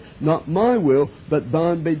 He said, not my will, but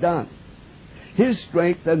thine be done. His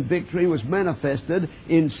strength and victory was manifested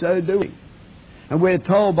in so doing. And we're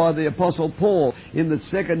told by the Apostle Paul in the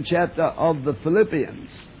 2nd chapter of the Philippians,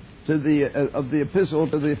 of the epistle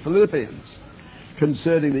to the Philippians,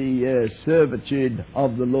 concerning the servitude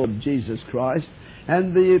of the Lord Jesus Christ.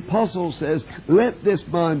 And the apostle says, let this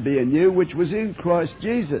mind be in you, which was in Christ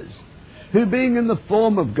Jesus, who being in the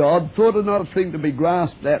form of God, thought it not a thing to be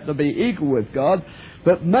grasped at, to be equal with God,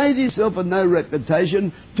 but made himself of no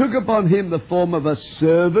reputation, took upon him the form of a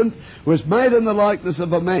servant, was made in the likeness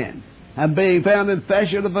of a man, and being found in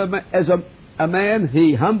fashion as a man,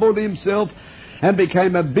 he humbled himself, and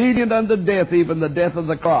became obedient unto death, even the death of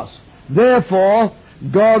the cross. Therefore,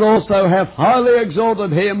 God also hath highly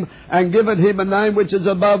exalted him, and given him a name which is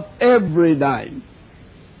above every name.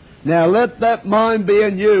 Now let that mind be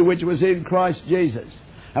in you, which was in Christ Jesus.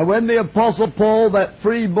 And when the Apostle Paul, that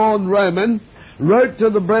freeborn Roman, wrote to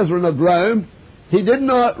the brethren of Rome, he did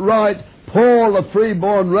not write Paul, a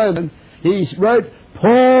freeborn Roman. He wrote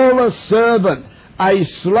Paul, a servant, a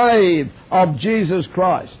slave of Jesus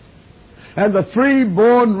Christ. And the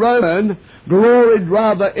freeborn Roman gloried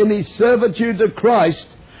rather in his servitude to Christ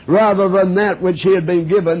rather than that which he had been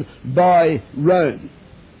given by Rome.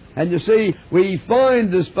 And you see, we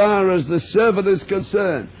find as far as the servant is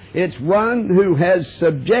concerned, it's one who has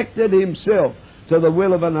subjected himself to the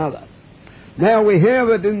will of another. Now we have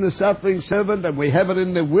it in the suffering servant, and we have it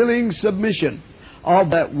in the willing submission of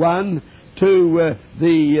that one to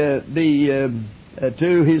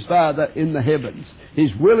to his Father in the heavens.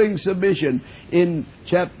 His willing submission in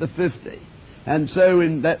chapter 50. And so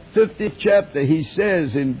in that 50th chapter he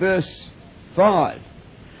says in verse 5,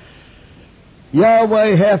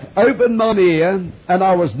 Yahweh hath opened mine ear, and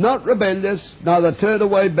I was not rebellious, neither turned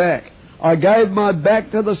away back. I gave my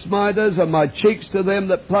back to the smiters, and my cheeks to them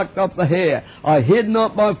that plucked off the hair. I hid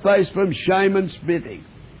not my face from shame and spitting.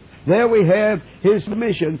 There we have his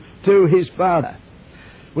submission to his Father.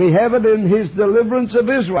 We have it in his deliverance of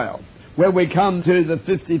Israel, where we come to the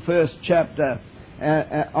 51st chapter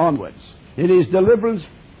onwards. In his deliverance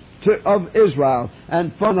of Israel,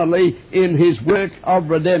 and finally in his work of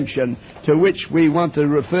redemption, to which we want to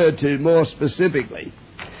refer to more specifically.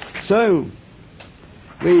 So,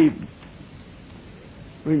 we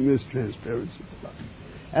bring this transparency.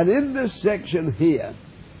 And in this section here,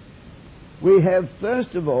 we have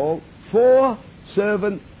first of all 4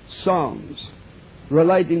 servant songs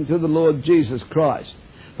relating to the Lord Jesus Christ.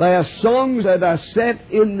 They are songs that are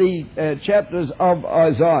set in the chapters of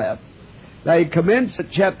Isaiah. They commence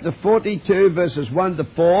at chapter 42, verses 1 to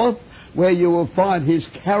 4, where you will find his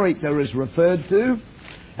character is referred to.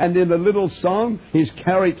 And in the little song, his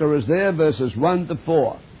character is there, verses 1 to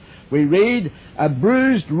 4. We read, A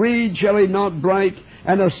bruised reed shall he not break,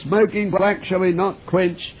 and a smoking flax shall he not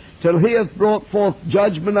quench, till he hath brought forth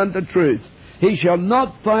judgment unto truth. He shall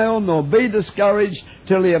not fail nor be discouraged,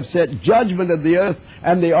 till he have set judgment in the earth,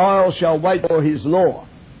 and the isle shall wait for his law.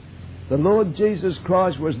 The Lord Jesus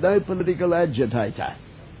Christ was no political agitator.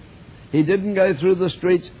 He didn't go through the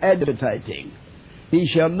streets agitating. He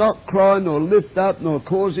shall not cry nor lift up nor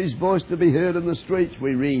cause his voice to be heard in the streets,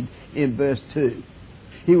 we read in verse 2.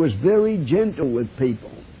 He was very gentle with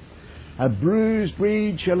people. A bruised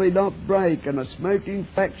reed shall he not break, and a smoking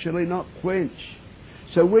flax shall he not quench.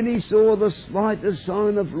 So when he saw the slightest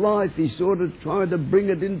sign of life, he sort of tried to bring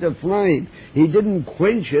it into flame. He didn't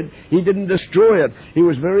quench it. He didn't destroy it. He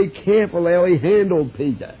was very careful how he handled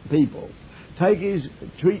people. Take his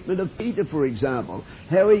treatment of Peter, for example.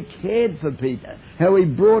 How he cared for Peter. How he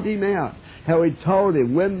brought him out. How he told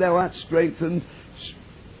him, when thou art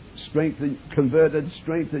converted,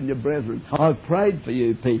 strengthen your brethren. I've prayed for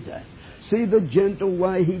you, Peter. See the gentle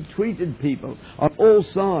way he treated people on all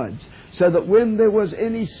sides, so that when there was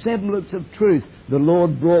any semblance of truth, the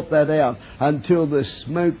Lord brought that out until the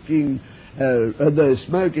smoking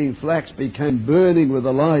flax became burning with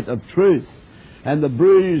the light of truth. And the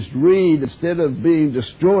bruised reed, instead of being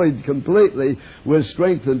destroyed completely, was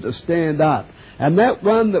strengthened to stand up. And that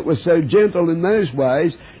one that was so gentle in those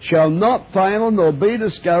ways shall not fail nor be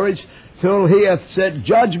discouraged, till he hath set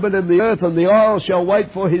judgment in the earth, and the isle shall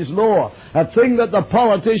wait for his law. A thing that the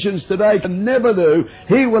politicians today can never do,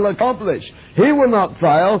 he will accomplish. He will not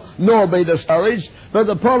fail, nor be discouraged, but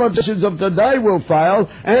the politicians of today will fail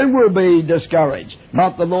and will be discouraged,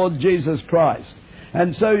 not the Lord Jesus Christ.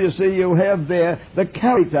 And so you see, you have there the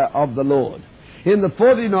character of the Lord. In the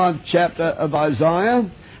 49th chapter of Isaiah,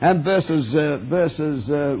 and verses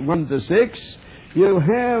 1 to 6, you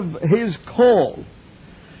have his call,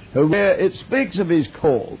 where it speaks of his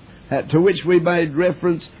call, to which we made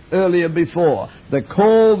reference earlier before. The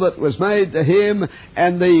call that was made to him,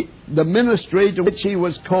 and the ministry to which he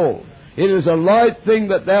was called. It is a light thing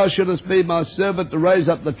that thou shouldest be my servant, to raise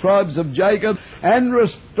up the tribes of Jacob and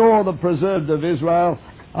restore the preserved of Israel.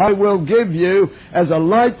 I will give you as a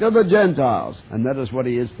light to the Gentiles. And that is what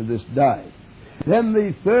he is to this day. Then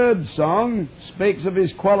the 3rd song speaks of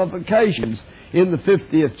his qualifications in the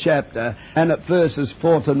 50th chapter, and at verses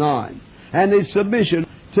 4 to 9, and his submission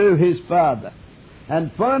to his Father.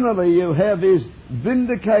 And finally you have his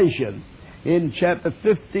vindication in chapter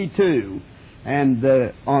 52 and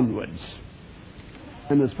onwards.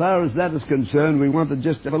 And as far as that is concerned, we want to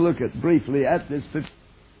just have a look at briefly at this 50.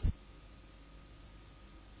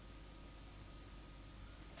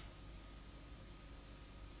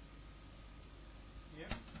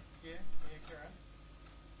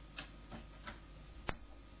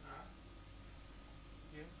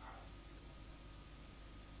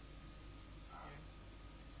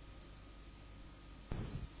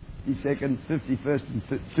 52nd, 51st and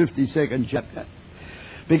 52nd chapter.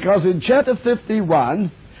 Because in chapter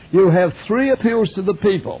 51, you have three appeals to the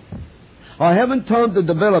people. I haven't time to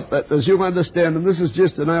develop that, as you understand, and this is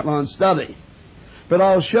just an outline study. But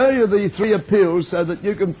I'll show you the three appeals so that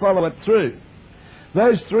you can follow it through.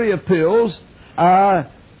 Those three appeals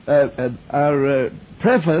are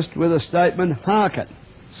prefaced with a statement, hearken.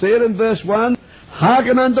 See it in verse 1,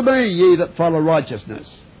 hearken unto me, ye that follow righteousness.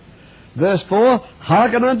 Verse 4,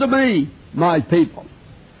 hearken unto me, my people.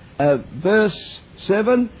 Verse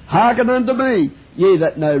 7, hearken unto me, ye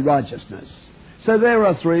that know righteousness. So there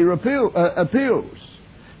are three appeals.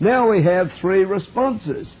 Now we have three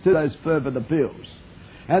responses to those fervent appeals.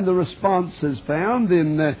 And the response is found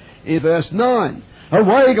in verse 9.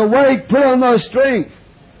 Awake, awake, put on thy strength.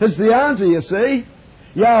 It's the answer, you see.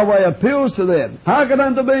 Yahweh appeals to them. Hearken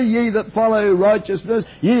unto me, ye that follow righteousness,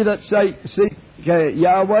 ye that seek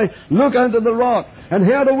Yahweh, look unto the rock. And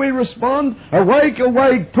how do we respond? Awake,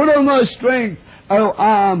 awake, put on thy strength, O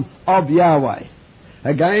arm of Yahweh.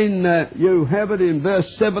 Again, you have it in verse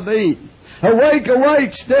 17. Awake,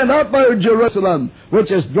 awake, stand up, O Jerusalem, which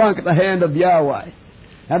is drunk at the hand of Yahweh.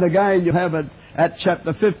 And again, you have it at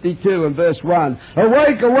chapter 52 and verse 1.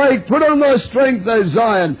 Awake, awake, put on thy strength, O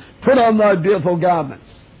Zion, put on thy beautiful garments.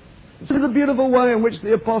 See the beautiful way in which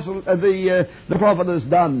the prophet has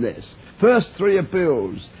done this. First three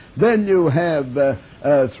appeals, then you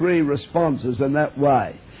have three responses in that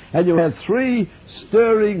way. And you have three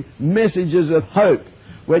stirring messages of hope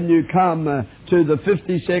when you come to the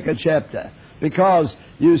 52nd chapter. Because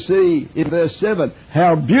you see in verse 7,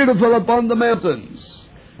 how beautiful upon the mountains.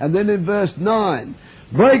 And then in verse 9,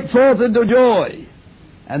 break forth into joy.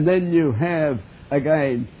 And then you have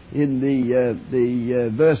again in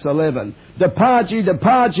the verse 11, depart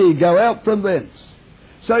ye, go out from thence.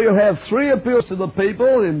 So you have three appeals to the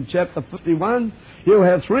people in chapter 51. You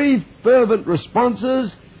have three fervent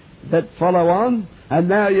responses that follow on. And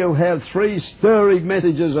now you have three stirring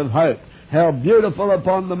messages of hope. How beautiful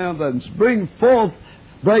upon the mountains. Break forth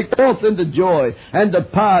into joy, and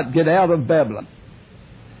depart, get out of Babylon.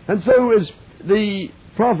 And so as the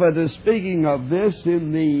prophet is speaking of this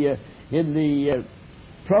in the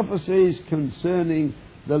prophecies concerning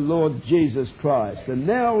the Lord Jesus Christ. And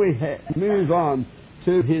now we move on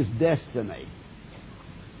to his destiny.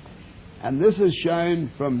 And this is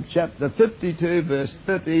shown from chapter 52, verse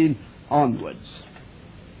 13 onwards.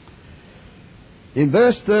 In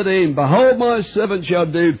verse 13, behold, my servant shall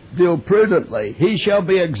deal prudently. He shall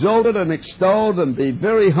be exalted and extolled and be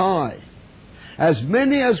very high. As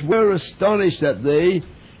many as were astonished at thee,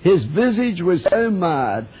 his visage was so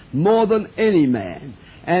marred more than any man,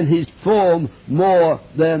 and his form more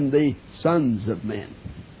than the sons of men.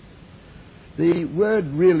 The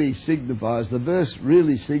word really signifies, the verse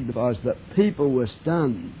really signifies that people were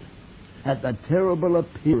stunned at the terrible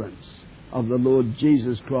appearance of the Lord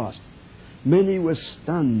Jesus Christ. Many were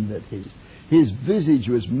stunned at his visage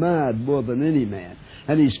was marred more than any man,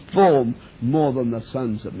 and his form more than the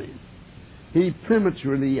sons of men. He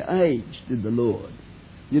prematurely aged in the Lord.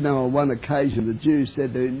 You know, on one occasion the Jews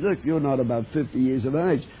said to him, look, you're not above 50 years of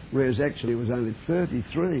age, whereas actually he was only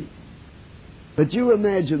 33. But you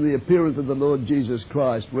imagine the appearance of the Lord Jesus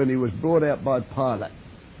Christ when he was brought out by Pilate,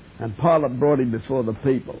 and Pilate brought him before the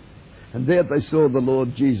people, and there they saw the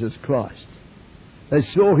Lord Jesus Christ. They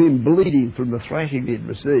saw him bleeding from the thrashing he'd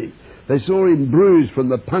received. They saw him bruised from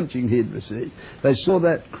the punching he'd received. They saw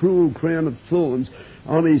that cruel crown of thorns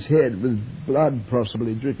on his head with blood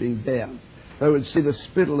possibly dripping down. They would see the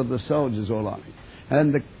spittle of the soldiers all on him.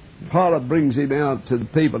 And the Pilate brings him out to the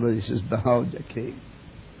people and he says, behold your king.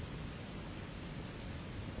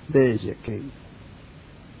 There's your king.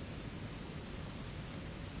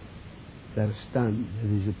 They were stunned at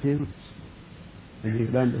his appearance. And you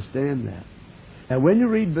can understand that. Now, when you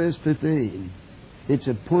read verse 15, it's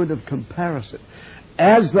a point of comparison.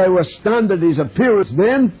 As they were stunned at his appearance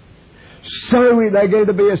then, so they're going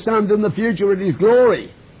to be stunned in the future at his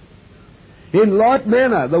glory. In like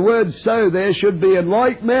manner, the word so there should be in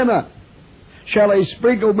like manner, shall he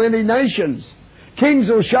sprinkle many nations. Kings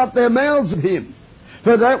will shut their mouths at him.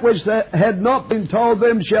 For that which they had not been told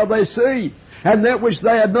them shall they see, and that which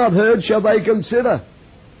they had not heard shall they consider.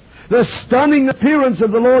 The stunning appearance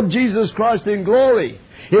of the Lord Jesus Christ in glory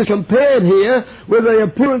is compared here with the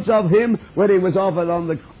appearance of him when he was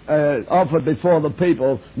offered before the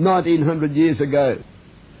people 1900 years ago.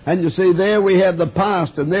 And you see, there we have the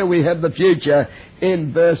past and there we have the future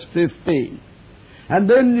in verse 15. And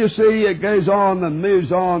then you see it goes on and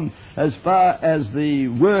moves on as far as the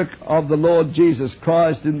work of the Lord Jesus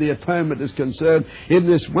Christ in the atonement is concerned in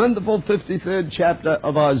this wonderful 53rd chapter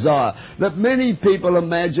of Isaiah that many people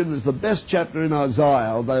imagine is the best chapter in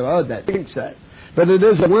Isaiah, although I don't think so. But it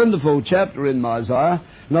is a wonderful chapter in Isaiah.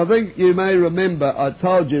 And I think you may remember I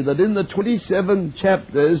told you that in the 27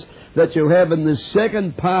 chapters that you have in this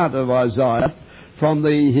second part of Isaiah, from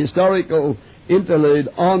the historical interlude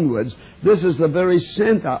onwards, this is the very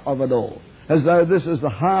centre of it all, as though this is the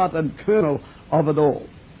heart and kernel of it all.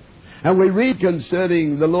 And we read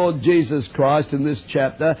concerning the Lord Jesus Christ in this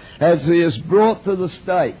chapter as he is brought to the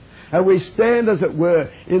stake. And we stand, as it were,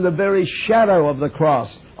 in the very shadow of the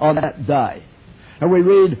cross on that day. And we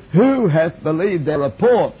read, "Who hath believed their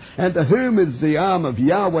report, and to whom is the arm of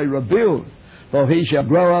Yahweh revealed? For he shall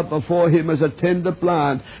grow up before him as a tender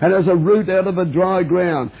plant, and as a root out of a dry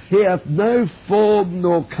ground. He hath no form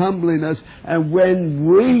nor comeliness, and when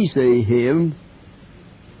we see him,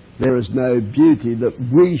 there is no beauty that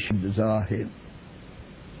we should desire him."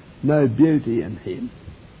 No beauty in him.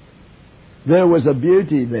 There was a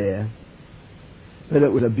beauty there, but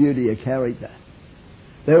it was a beauty of character.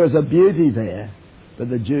 There was a beauty there, but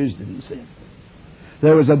the Jews didn't see it.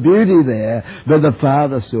 There was a beauty there, but the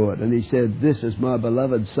Father saw it, and he said, "This is my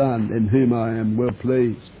beloved Son, in whom I am well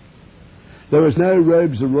pleased." There was no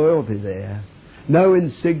robes of royalty there, no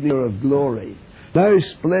insignia of glory, no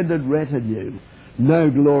splendid retinue, no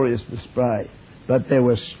glorious display, but there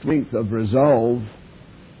was strength of resolve.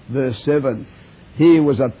 Verse 7, "He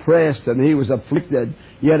was oppressed and he was afflicted,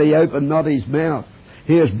 yet he opened not his mouth.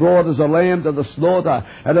 He is brought as a lamb to the slaughter,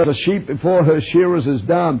 and as a sheep before her shearers is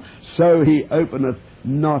dumb, so he openeth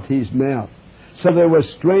not his mouth." So there was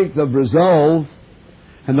strength of resolve,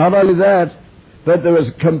 and not only that, but there was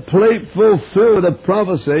complete fulfillment of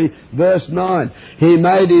prophecy. Verse 9, "He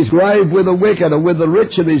made his grave with the wicked and with the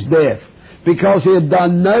rich in his death, because he had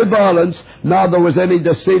done no violence, neither was any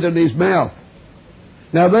deceit in his mouth."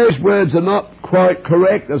 Now those words are not quite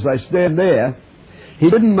correct as they stand there. He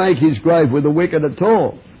didn't make his grave with the wicked at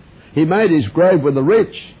all. He made his grave with the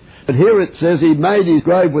rich. But here it says he made his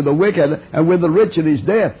grave with the wicked and with the rich in his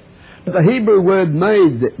death. But the Hebrew word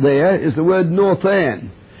 "made" there is the word "northan,"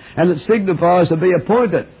 and it signifies to be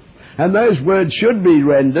appointed. And those words should be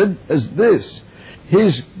rendered as this: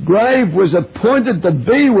 his grave was appointed to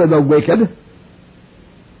be with the wicked,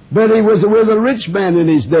 but he was with a rich man in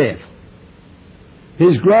his death.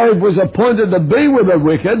 His grave was appointed to be with the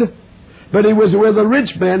wicked, but he was with a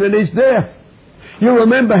rich man in his death. You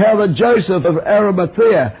remember how that Joseph of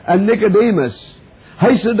Arimathea and Nicodemus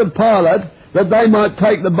hastened to Pilate that they might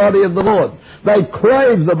take the body of the Lord. They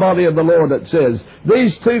craved the body of the Lord, it says.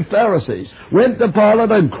 These two Pharisees went to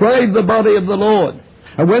Pilate and craved the body of the Lord.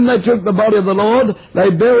 And when they took the body of the Lord,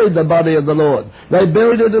 they buried the body of the Lord. They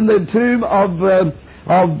buried it in the tomb of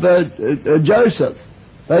Joseph.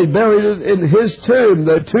 They buried it in his tomb,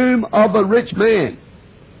 the tomb of a rich man.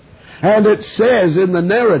 And it says in the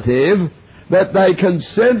narrative that they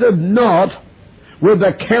consented not with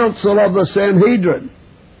the council of the Sanhedrin.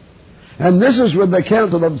 And this is what the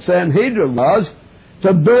council of the Sanhedrin was: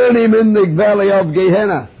 to burn him in the valley of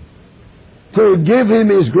Gehenna, to give him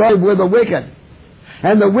his grave with the wicked.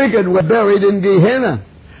 And the wicked were buried in Gehenna.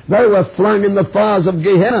 They were flung in the fires of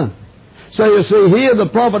Gehenna. So you see, here the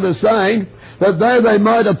prophet is saying that though they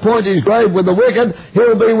might appoint his grave with the wicked,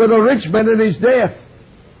 he'll be with a rich man in his death.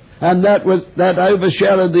 And that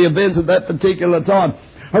overshadowed the events at that particular time.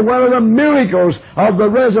 And one of the miracles of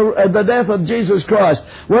the death of Jesus Christ,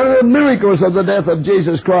 one of the miracles of the death of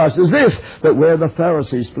Jesus Christ is this: that where the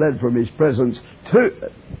Pharisees fled from his presence,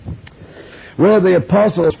 where the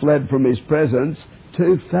apostles fled from his presence,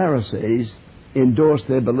 two Pharisees endorsed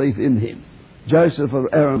their belief in him: Joseph of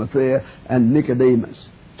Arimathea and Nicodemus.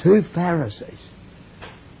 Two Pharisees,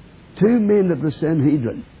 two men of the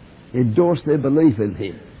Sanhedrin, endorsed their belief in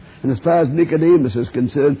him. And as far as Nicodemus is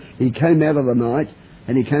concerned, he came out of the night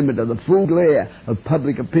and he came into the full glare of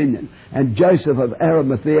public opinion. And Joseph of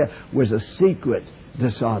Arimathea was a secret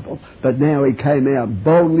disciple, but now he came out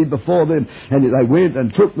boldly before them, and they went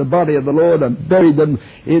and took the body of the Lord and buried them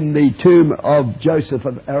in the tomb of Joseph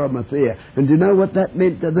of Arimathea. And do you know what that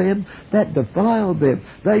meant to them? That defiled them.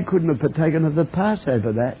 They couldn't have partaken of the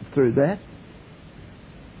Passover through that.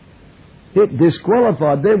 It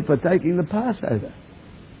disqualified them for taking the Passover.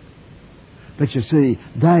 But you see,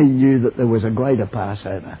 they knew that there was a greater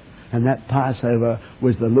Passover, and that Passover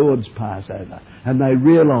was the Lord's Passover. And they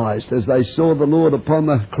realized, as they saw the Lord upon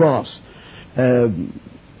the cross,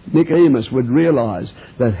 Nicodemus would realize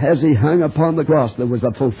that as he hung upon the cross, there was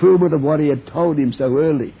a fulfillment of what he had told him so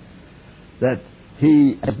early, that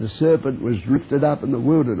he, as the serpent was lifted up in the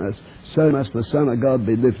wilderness, so must the Son of God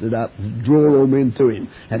be lifted up to draw all men to him.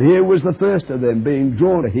 And here was the first of them being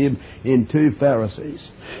drawn to him in 2 Pharisees.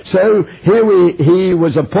 So here he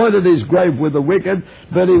was appointed his grave with the wicked,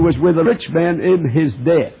 but he was with a rich man in his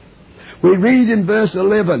death. We read in verse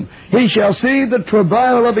 11, he shall see the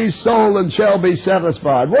travail of his soul and shall be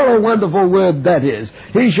satisfied. What a wonderful word that is.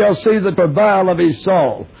 He shall see the travail of his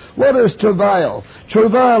soul. What is travail?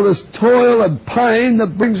 Travail is toil and pain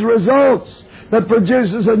that brings results, that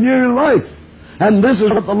produces a new life. And this is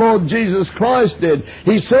what the Lord Jesus Christ did.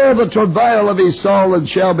 He saw the travail of his soul and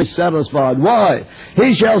shall be satisfied. Why?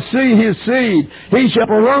 He shall see his seed. He shall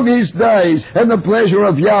prolong his days, and the pleasure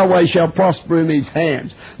of Yahweh shall prosper in his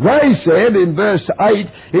hands. They said in verse 8,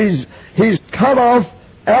 he's cut off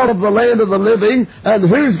out of the land of the living, and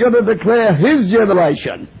who's going to declare his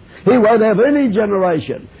generation? He won't have any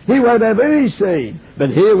generation. He won't have any seed. But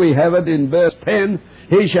here we have it in verse 10.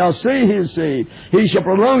 He shall see his seed. He shall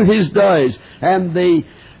prolong his days, and the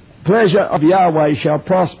pleasure of Yahweh shall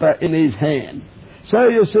prosper in his hand. So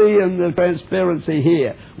you see in the transparency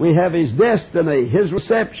here, we have his destiny, his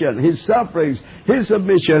reception, his sufferings, his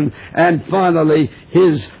submission, and finally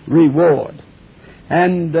his reward.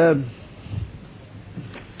 And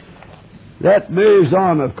that moves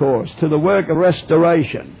on, of course, to the work of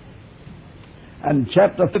restoration. And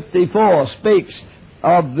chapter 54 speaks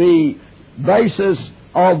of the basis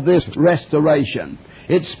of this restoration.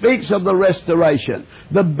 It speaks of the restoration.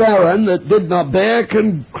 The barren that did not bear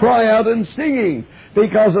can cry out in singing,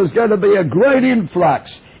 because there's going to be a great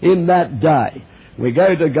influx in that day. We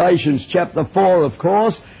go to Galatians chapter 4, of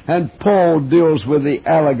course, and Paul deals with the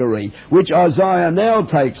allegory, which Isaiah now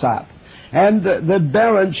takes up. And the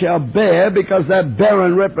barren shall bear, because that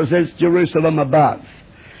barren represents Jerusalem above.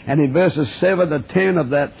 And in verses 7 to 10 of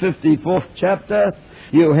that 54th chapter,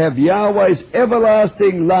 you have Yahweh's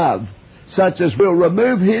everlasting love, such as will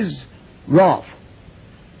remove his wrath.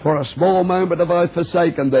 For a small moment have I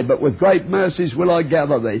forsaken thee, but with great mercies will I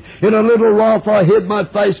gather thee. In a little wrath I hid my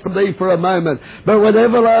face from thee for a moment, but with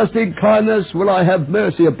everlasting kindness will I have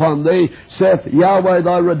mercy upon thee, saith Yahweh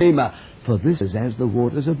thy Redeemer. For this is as the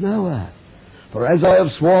waters of Noah. For as I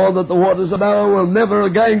have sworn that the waters of Noah will never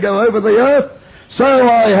again go over the earth, so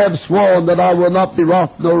I have sworn that I will not be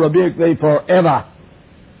wroth nor rebuke thee forever.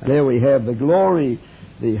 And there we have the glory,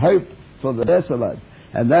 the hope for the desolate,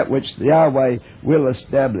 and that which Yahweh will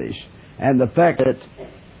establish. And the fact that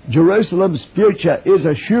Jerusalem's future is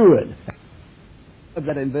assured.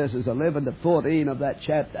 That in verses 11 to 14 of that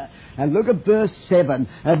chapter. And look at verse 7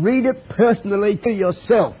 and read it personally to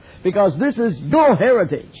yourself, because this is your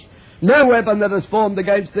heritage. No weapon that is formed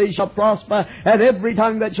against thee shall prosper, and every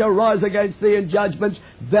tongue that shall rise against thee in judgment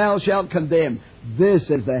thou shalt condemn. This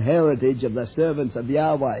is the heritage of the servants of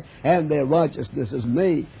Yahweh, and their righteousness is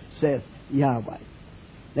me, saith Yahweh.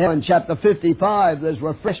 Now in chapter 55 there's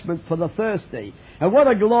refreshment for the thirsty. And what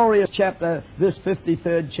a glorious chapter this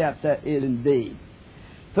 53rd chapter is indeed.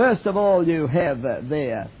 First of all, you have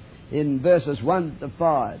there in verses 1 to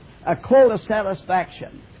 5 a call to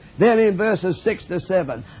satisfaction. Then in verses 6 to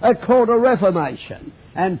 7, a call to reformation.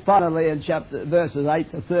 And finally in verses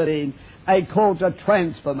 8 to 13, a call to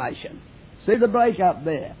transformation. See the breakup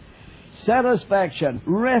there. Satisfaction,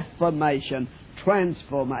 reformation,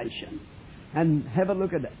 transformation. And have a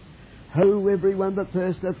look at it. Ho, everyone that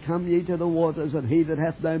thirsteth, come ye to the waters, and he that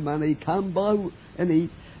hath no money, come buy and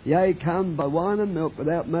eat. Yea, come buy wine and milk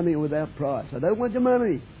without money or without price. I don't want your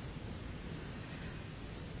money.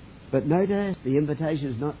 But notice, the invitation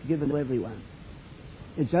is not given to everyone.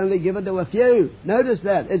 It's only given to a few. Notice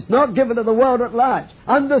that. It's not given to the world at large.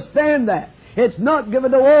 Understand that. It's not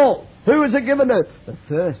given to all. Who is it given to? The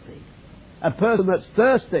thirsty. A person that's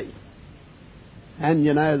thirsty. And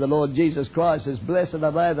you know, the Lord Jesus Christ says, blessed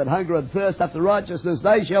are they that hunger and thirst after righteousness,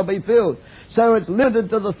 they shall be filled. So it's limited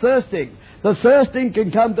to the thirsting. The thirsting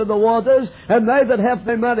can come to the waters, and they that have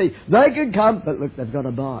no money, they can come, but look, they've got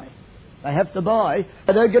to buy. They have to buy.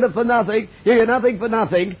 They don't get it for nothing. You get nothing for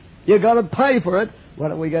nothing. You've got to pay for it.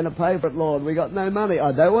 What are we going to pay for it, Lord? We got no money.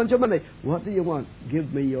 I don't want your money. What do you want?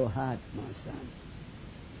 Give me your heart, my son.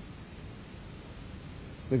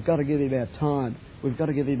 We've got to give him our time. We've got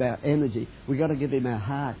to give him our energy. We've got to give him our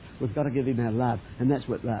heart. We've got to give him our love. And that's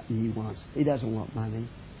what he wants. He doesn't want money.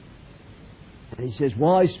 And he says,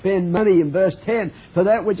 why spend money, in verse 10, for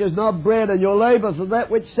that which is not bread, and your labour for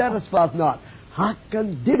that which satisfieth not?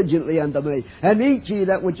 Hearken diligently unto me, and eat ye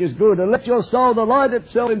that which is good, and let your soul delight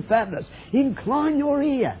itself in fatness. Incline your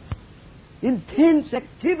ear. Intense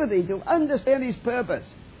activity to understand his purpose.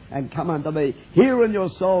 And come unto me. Herein your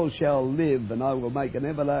soul shall live, and I will make an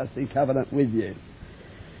everlasting covenant with you.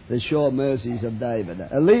 the sure mercies of David.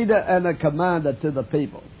 A leader and a commander to the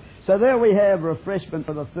people. So there we have refreshment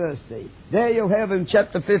for the thirsty. There you have in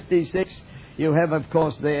chapter 56, you have of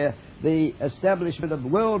course there the establishment of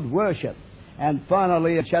world worship. And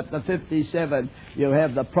finally in chapter 57 you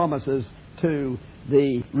have the promises to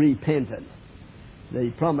the repentant.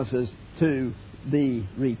 The promises to the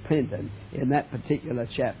repentant in that particular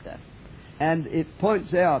chapter. And it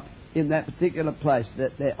points out in that particular place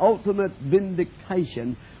that their ultimate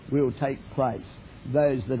vindication will take place,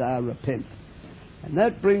 those that are repentant. And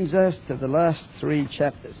that brings us to the last 3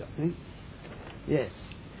 chapters, I think. Yes,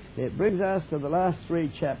 it brings us to the last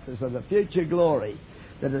 3 chapters of the future glory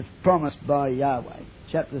that is promised by Yahweh.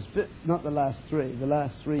 Not the last 3, the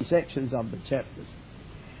last 3 sections of the chapters.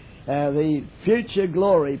 The future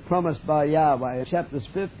glory promised by Yahweh, chapters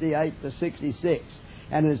 58 to 66.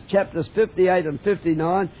 And in chapters 58 and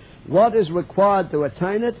 59, what is required to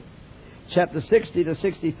attain it? Chapter 60 to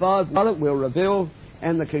 65, what it will reveal,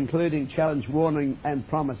 and the concluding challenge, warning, and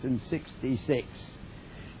promise in 66.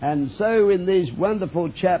 And so in these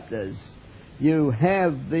wonderful chapters, you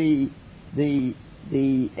have the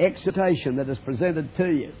exhortation that is presented to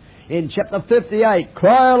you. In chapter 58,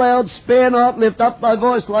 cry aloud, spare not, lift up thy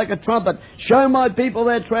voice like a trumpet. Show my people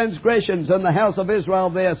their transgressions and the house of Israel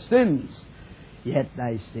their sins. Yet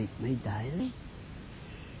they seek me daily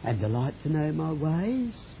and delight to know my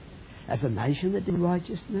ways. As a nation that did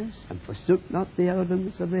righteousness and forsook not the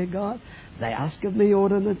ordinance of their God, they ask of me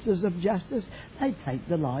ordinances of justice. They take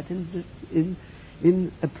delight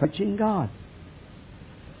in approaching God.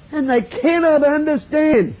 And they cannot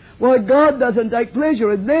understand why God doesn't take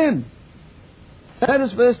pleasure in them.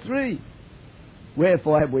 Notice verse 3.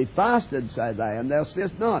 Wherefore have we fasted, say they, and thou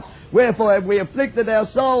seest not? Wherefore have we afflicted our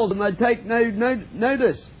souls, and they take no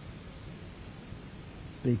notice?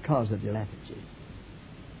 Because of your attitude.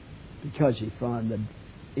 Because you find that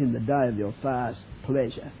in the day of your fast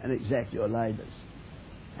pleasure and exact your labours.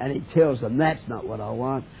 And he tells them, that's not what I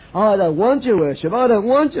want. I don't want your worship. I don't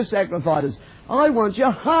want your sacrifices. I want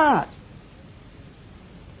your heart.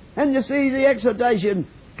 And you see, the exhortation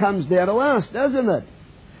comes down to us, doesn't it?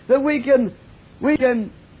 That we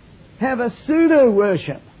can have a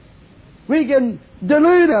pseudo-worship. We can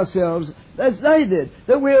delude ourselves, as they did,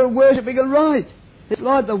 that we're worshipping right. It's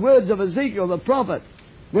like the words of Ezekiel the prophet,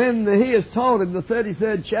 when he is told in the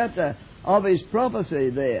 33rd chapter of his prophecy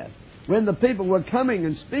there, when the people were coming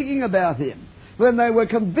and speaking about him, when they were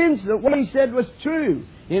convinced that what he said was true,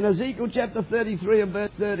 in Ezekiel chapter 33 and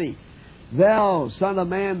verse 30, thou, son of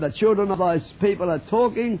man, the children of thy people are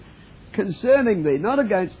talking concerning thee, not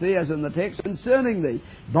against thee as in the text, concerning thee,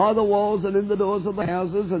 by the walls and in the doors of the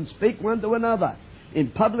houses, and speak one to another, in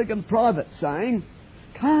public and private, saying,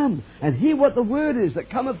 come and hear what the word is that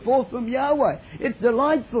cometh forth from Yahweh. It's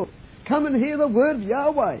delightful. Come and hear the word of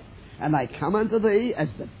Yahweh. And they come unto thee as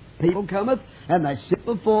the people cometh, and they sit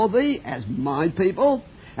before thee as my people,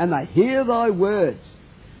 and they hear thy words.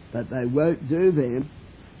 But they won't do them,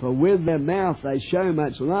 for with their mouth they show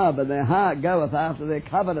much love, and their heart goeth after their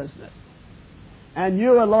covetousness. And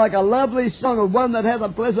you are like a lovely song of one that hath a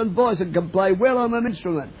pleasant voice and can play well on an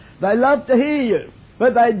instrument. They love to hear you,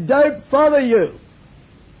 but they don't follow you.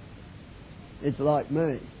 It's like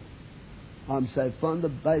me. I'm so fond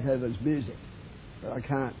of Beethoven's music that I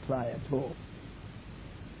can't play at all.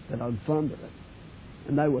 But I'm fond of it.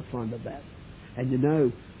 And they were fond of that. And you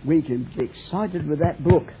know, we can get excited with that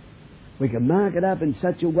book. We can mark it up in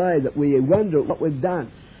such a way that we wonder at what we've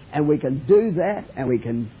done. And we can do that, and we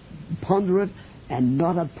can ponder it and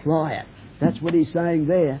not apply it. That's what he's saying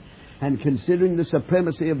there. And considering the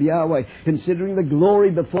supremacy of Yahweh, considering the glory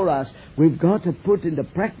before us, we've got to put into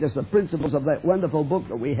practice the principles of that wonderful book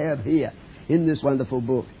that we have here, in this wonderful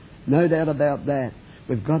book. No doubt about that.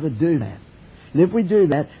 We've got to do that. And if we do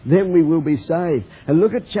that, then we will be saved. And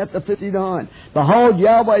look at chapter 59. Behold,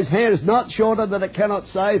 Yahweh's hand is not shorter that it cannot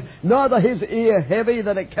save, neither his ear heavy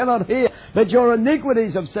that it cannot hear. But your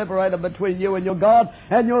iniquities have separated between you and your God,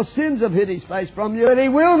 and your sins have hid his face from you, and he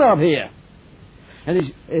will not hear.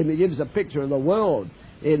 And he gives a picture of the world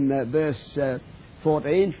in verse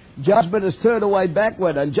 14. Judgment is turned away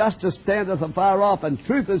backward, and justice standeth afar off, and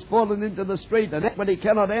truth is fallen into the street, and equity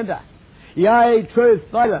cannot enter. Yea, truth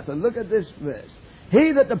faileth. And look at this verse.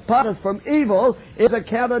 He that departeth from evil is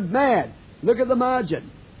accounted mad. Look at the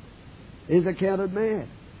margin. Is accounted mad.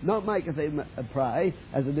 Not maketh him a prey,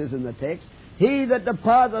 as it is in the text. He that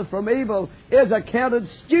departeth from evil is accounted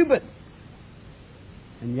stupid.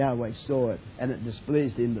 And Yahweh saw it, and it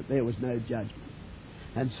displeased him that there was no judgment.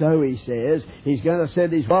 And so he says he's going to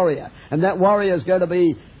send his warrior. And that warrior is going to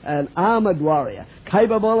be an armoured warrior,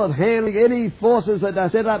 capable of handling any forces that are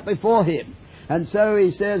set up before him. And so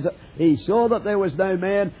he says, he saw that there was no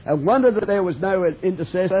man and wondered that there was no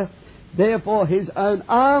intercessor. Therefore his own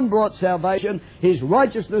arm brought salvation, his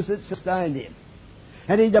righteousness it sustained him.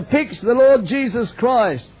 And he depicts the Lord Jesus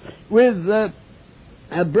Christ with a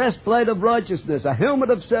breastplate of righteousness, a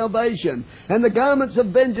helmet of salvation, and the garments of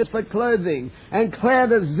vengeance for clothing, and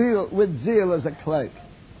clad with zeal as a cloak.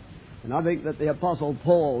 And I think that the Apostle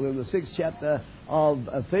Paul, in the 6th chapter of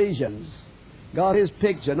Ephesians, got his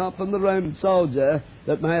picture, not from the Roman soldier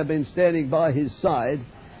that may have been standing by his side,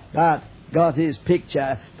 but got his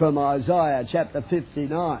picture from Isaiah chapter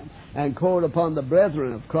 59, and called upon the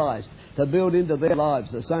brethren of Christ to build into their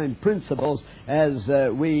lives the same principles as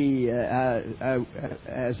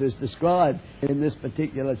as is described in this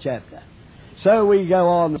particular chapter. So we go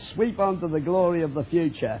on, sweep on to the glory of the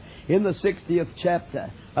future. In the 60th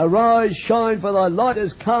chapter, arise, shine, for thy light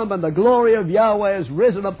is come, and the glory of Yahweh is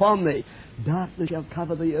risen upon thee. Darkness shall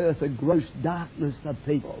cover the earth, and gross darkness the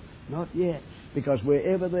people. Not yet, because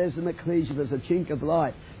wherever there's an ecclesia, there's a chink of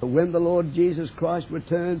light. But when the Lord Jesus Christ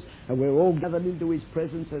returns, and we're all gathered into His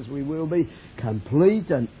presence, as we will be, complete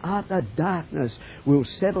and utter darkness will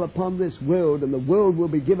settle upon this world, and the world will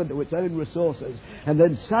be given to its own resources. And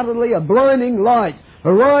then suddenly a blinding light.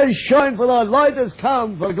 Arise, shine, for thy light has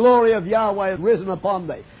come, for the glory of Yahweh has risen upon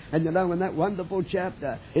thee. And you know, in that wonderful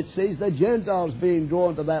chapter, it sees the Gentiles being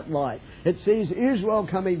drawn to that light. It sees Israel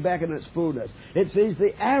coming back in its fullness. It sees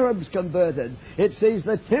the Arabs converted. It sees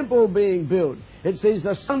the temple being built. It sees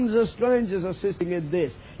the sons of strangers assisting in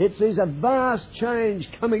this. It sees a vast change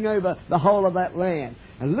coming over the whole of that land.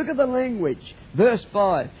 And look at the language. Verse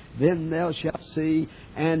 5, then thou shalt see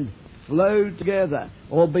and flow together,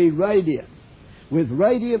 or be radiant. With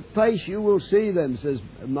radiant face you will see them, says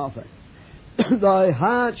Moffat. Thy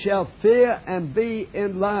heart shall fear and be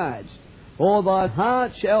enlarged, or thy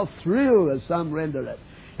heart shall thrill, as some render it,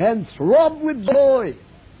 and throb with joy.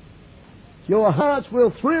 Your hearts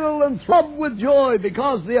will thrill and throb with joy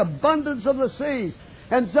because the abundance of the seas.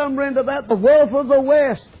 And some render that the wealth of the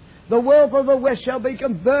West. The wealth of the West shall be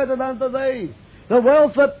converted unto thee. The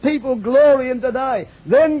wealth that people glory in today,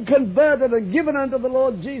 then converted and given unto the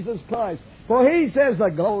Lord Jesus Christ. For He says, the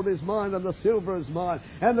gold is mine and the silver is mine,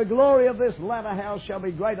 and the glory of this latter house shall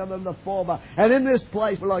be greater than the former. And in this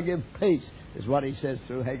place will I give peace, is what He says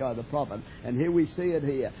through Haggai the prophet. And here we see it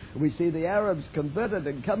here. We see the Arabs converted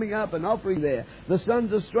and coming up and offering there. The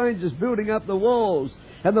sons of strangers building up the walls.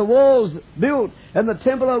 And the walls built, and the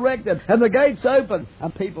temple erected, and the gates open,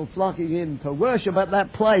 and people flocking in to worship at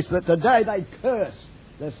that place that today they curse,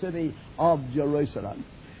 the city of Jerusalem.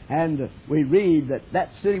 And we read that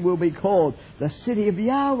that city will be called the city of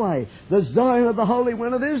Yahweh, the Zion of the Holy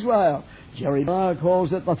One of Israel. Jeremiah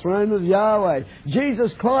calls it the throne of Yahweh.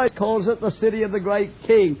 Jesus Christ calls it the city of the great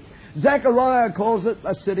King. Zechariah calls it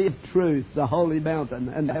the city of truth, the holy mountain,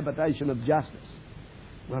 and the habitation of justice.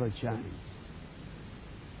 What a change.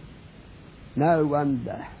 No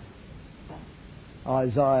wonder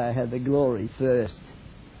Isaiah had the glory first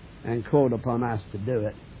and called upon us to do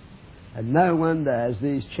it. And no wonder, as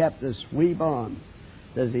these chapters sweep on,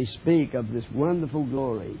 does he speak of this wonderful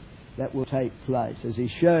glory that will take place, as he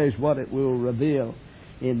shows what it will reveal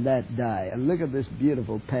in that day. And look at this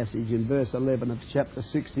beautiful passage in verse 11 of chapter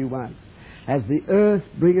 61. As the earth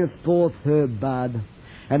bringeth forth her bud,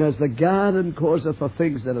 and as the garden causeth the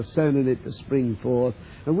things that are sown in it to spring forth.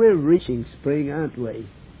 And we're reaching spring, aren't we?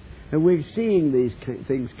 And we're seeing these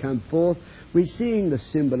things come forth. We're seeing the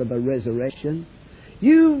symbol of a resurrection.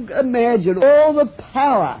 You imagine all the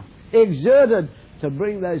power exerted to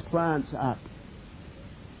bring those plants up.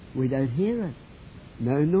 We don't hear it.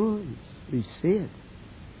 No noise. We see it.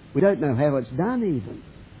 We don't know how it's done even.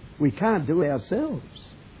 We can't do it ourselves.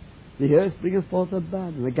 The earth bringeth forth a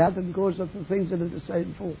bud, and the garden causeth the things that are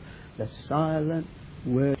sown forth. The silent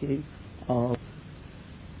working of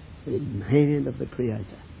the hand of the Creator.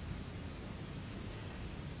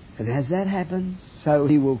 And as that happens, so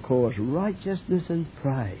He will cause righteousness and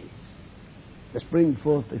praise to spring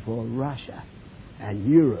forth before Russia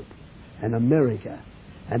and Europe and America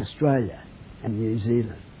and Australia and New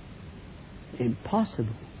Zealand.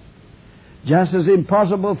 Impossible. Just as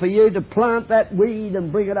impossible for you to plant that weed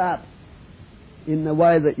and bring it up in the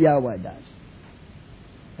way that Yahweh does.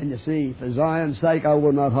 And you see, for Zion's sake I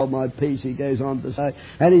will not hold my peace, he goes on to say.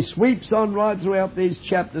 And he sweeps on right throughout these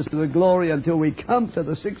chapters to the glory until we come to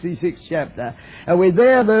the 66th chapter. And we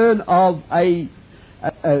there learn of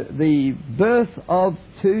the birth of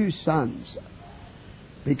two sons.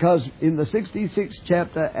 Because in the 66th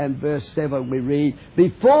chapter and verse 7 we read,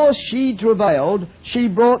 before she travailed, she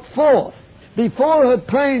brought forth. Before her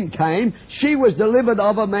pain came, she was delivered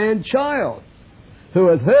of a man-child. Who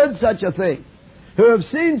hath heard such a thing? who have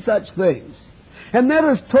seen such things. And that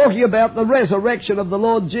is talking about the resurrection of the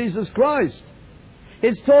Lord Jesus Christ.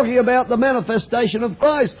 It's talking about the manifestation of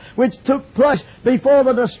Christ, which took place before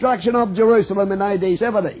the destruction of Jerusalem in AD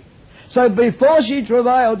 70. So before she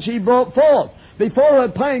travailed, she brought forth. Before her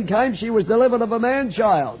pain came, she was delivered of a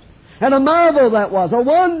man-child. And a marvel that was, a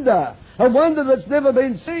wonder that's never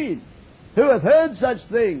been seen. Who hath heard such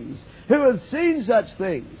things? Who hath seen such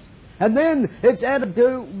things? And then it's added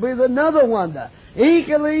to with another wonder,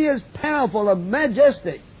 equally as powerful and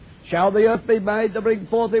majestic. Shall the earth be made to bring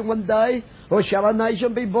forth in one day, or shall a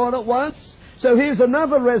nation be born at once? So here's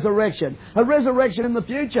another resurrection, a resurrection in the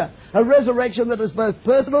future, a resurrection that is both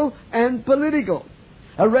personal and political,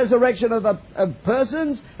 a resurrection of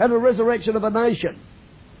persons and a resurrection of a nation.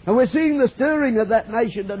 And we're seeing the stirring of that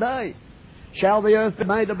nation today. Shall the earth be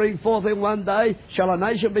made to bring forth in one day? Shall a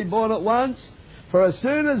nation be born at once? For as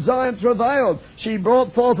soon as Zion travailed, she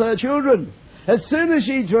brought forth her children. As soon as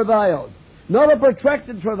she travailed, not a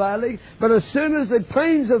protracted travailing, but as soon as the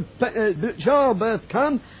pains of childbirth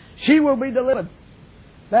come, she will be delivered.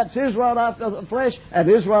 That's Israel after the flesh and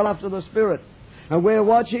Israel after the spirit. And we're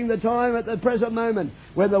watching the time at the present moment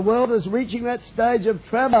when the world is reaching that stage of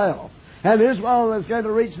travail. And Israel is going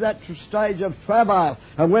to reach that stage of travail.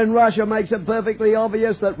 And when Russia makes it perfectly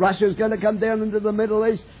obvious that Russia is going to come down into the Middle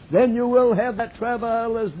East, then you will have that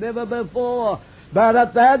travail as never before. But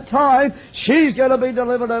at that time, she's going to be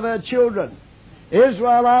delivered of her children.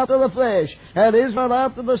 Israel after the flesh and Israel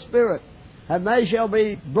after the spirit. And they shall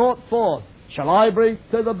be brought forth. Shall I bring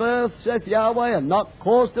to the birth, saith Yahweh, and not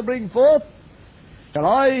cause to bring forth? Shall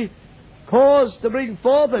I cause to bring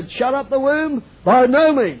forth and shut up the womb? By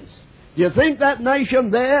no means. Do you think that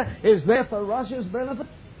nation there is there for Russia's benefit?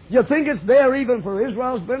 Do you think it's there even for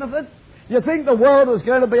Israel's benefit? Do you think the world is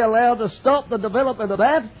going to be allowed to stop the development of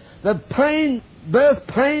that? The birth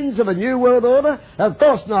pains of a new world order? Of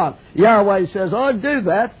course not. Yahweh says, I'll do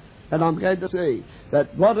that, and I'm going to see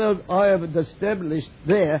that what I have established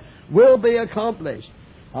there will be accomplished.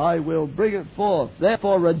 I will bring it forth.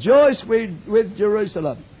 Therefore rejoice with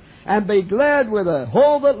Jerusalem, and be glad with her,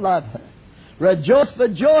 all that love her. Rejoice for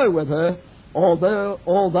joy with her, all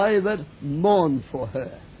they that mourn for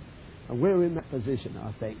her. And we're in that position,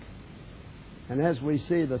 I think. And as we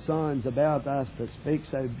see the signs about us that speak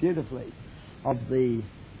so beautifully of the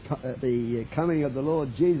coming of the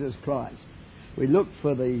Lord Jesus Christ, we look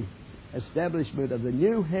for the establishment of the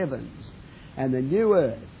new heavens and the new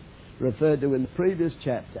earth, referred to in the previous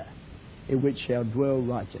chapter, in which shall dwell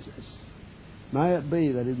righteousness. May it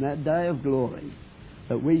be that in that day of glory,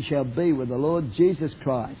 that we shall be with the Lord Jesus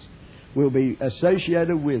Christ, we'll be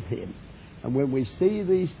associated with Him. And when we see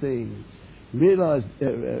these things realized,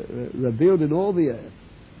 revealed in all the earth,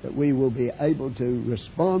 that we will be able to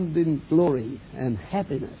respond in glory and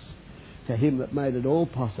happiness to Him that made it all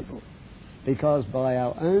possible. Because by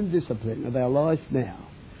our own discipline of our life now,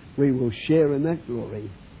 we will share in that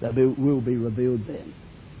glory that will be revealed then.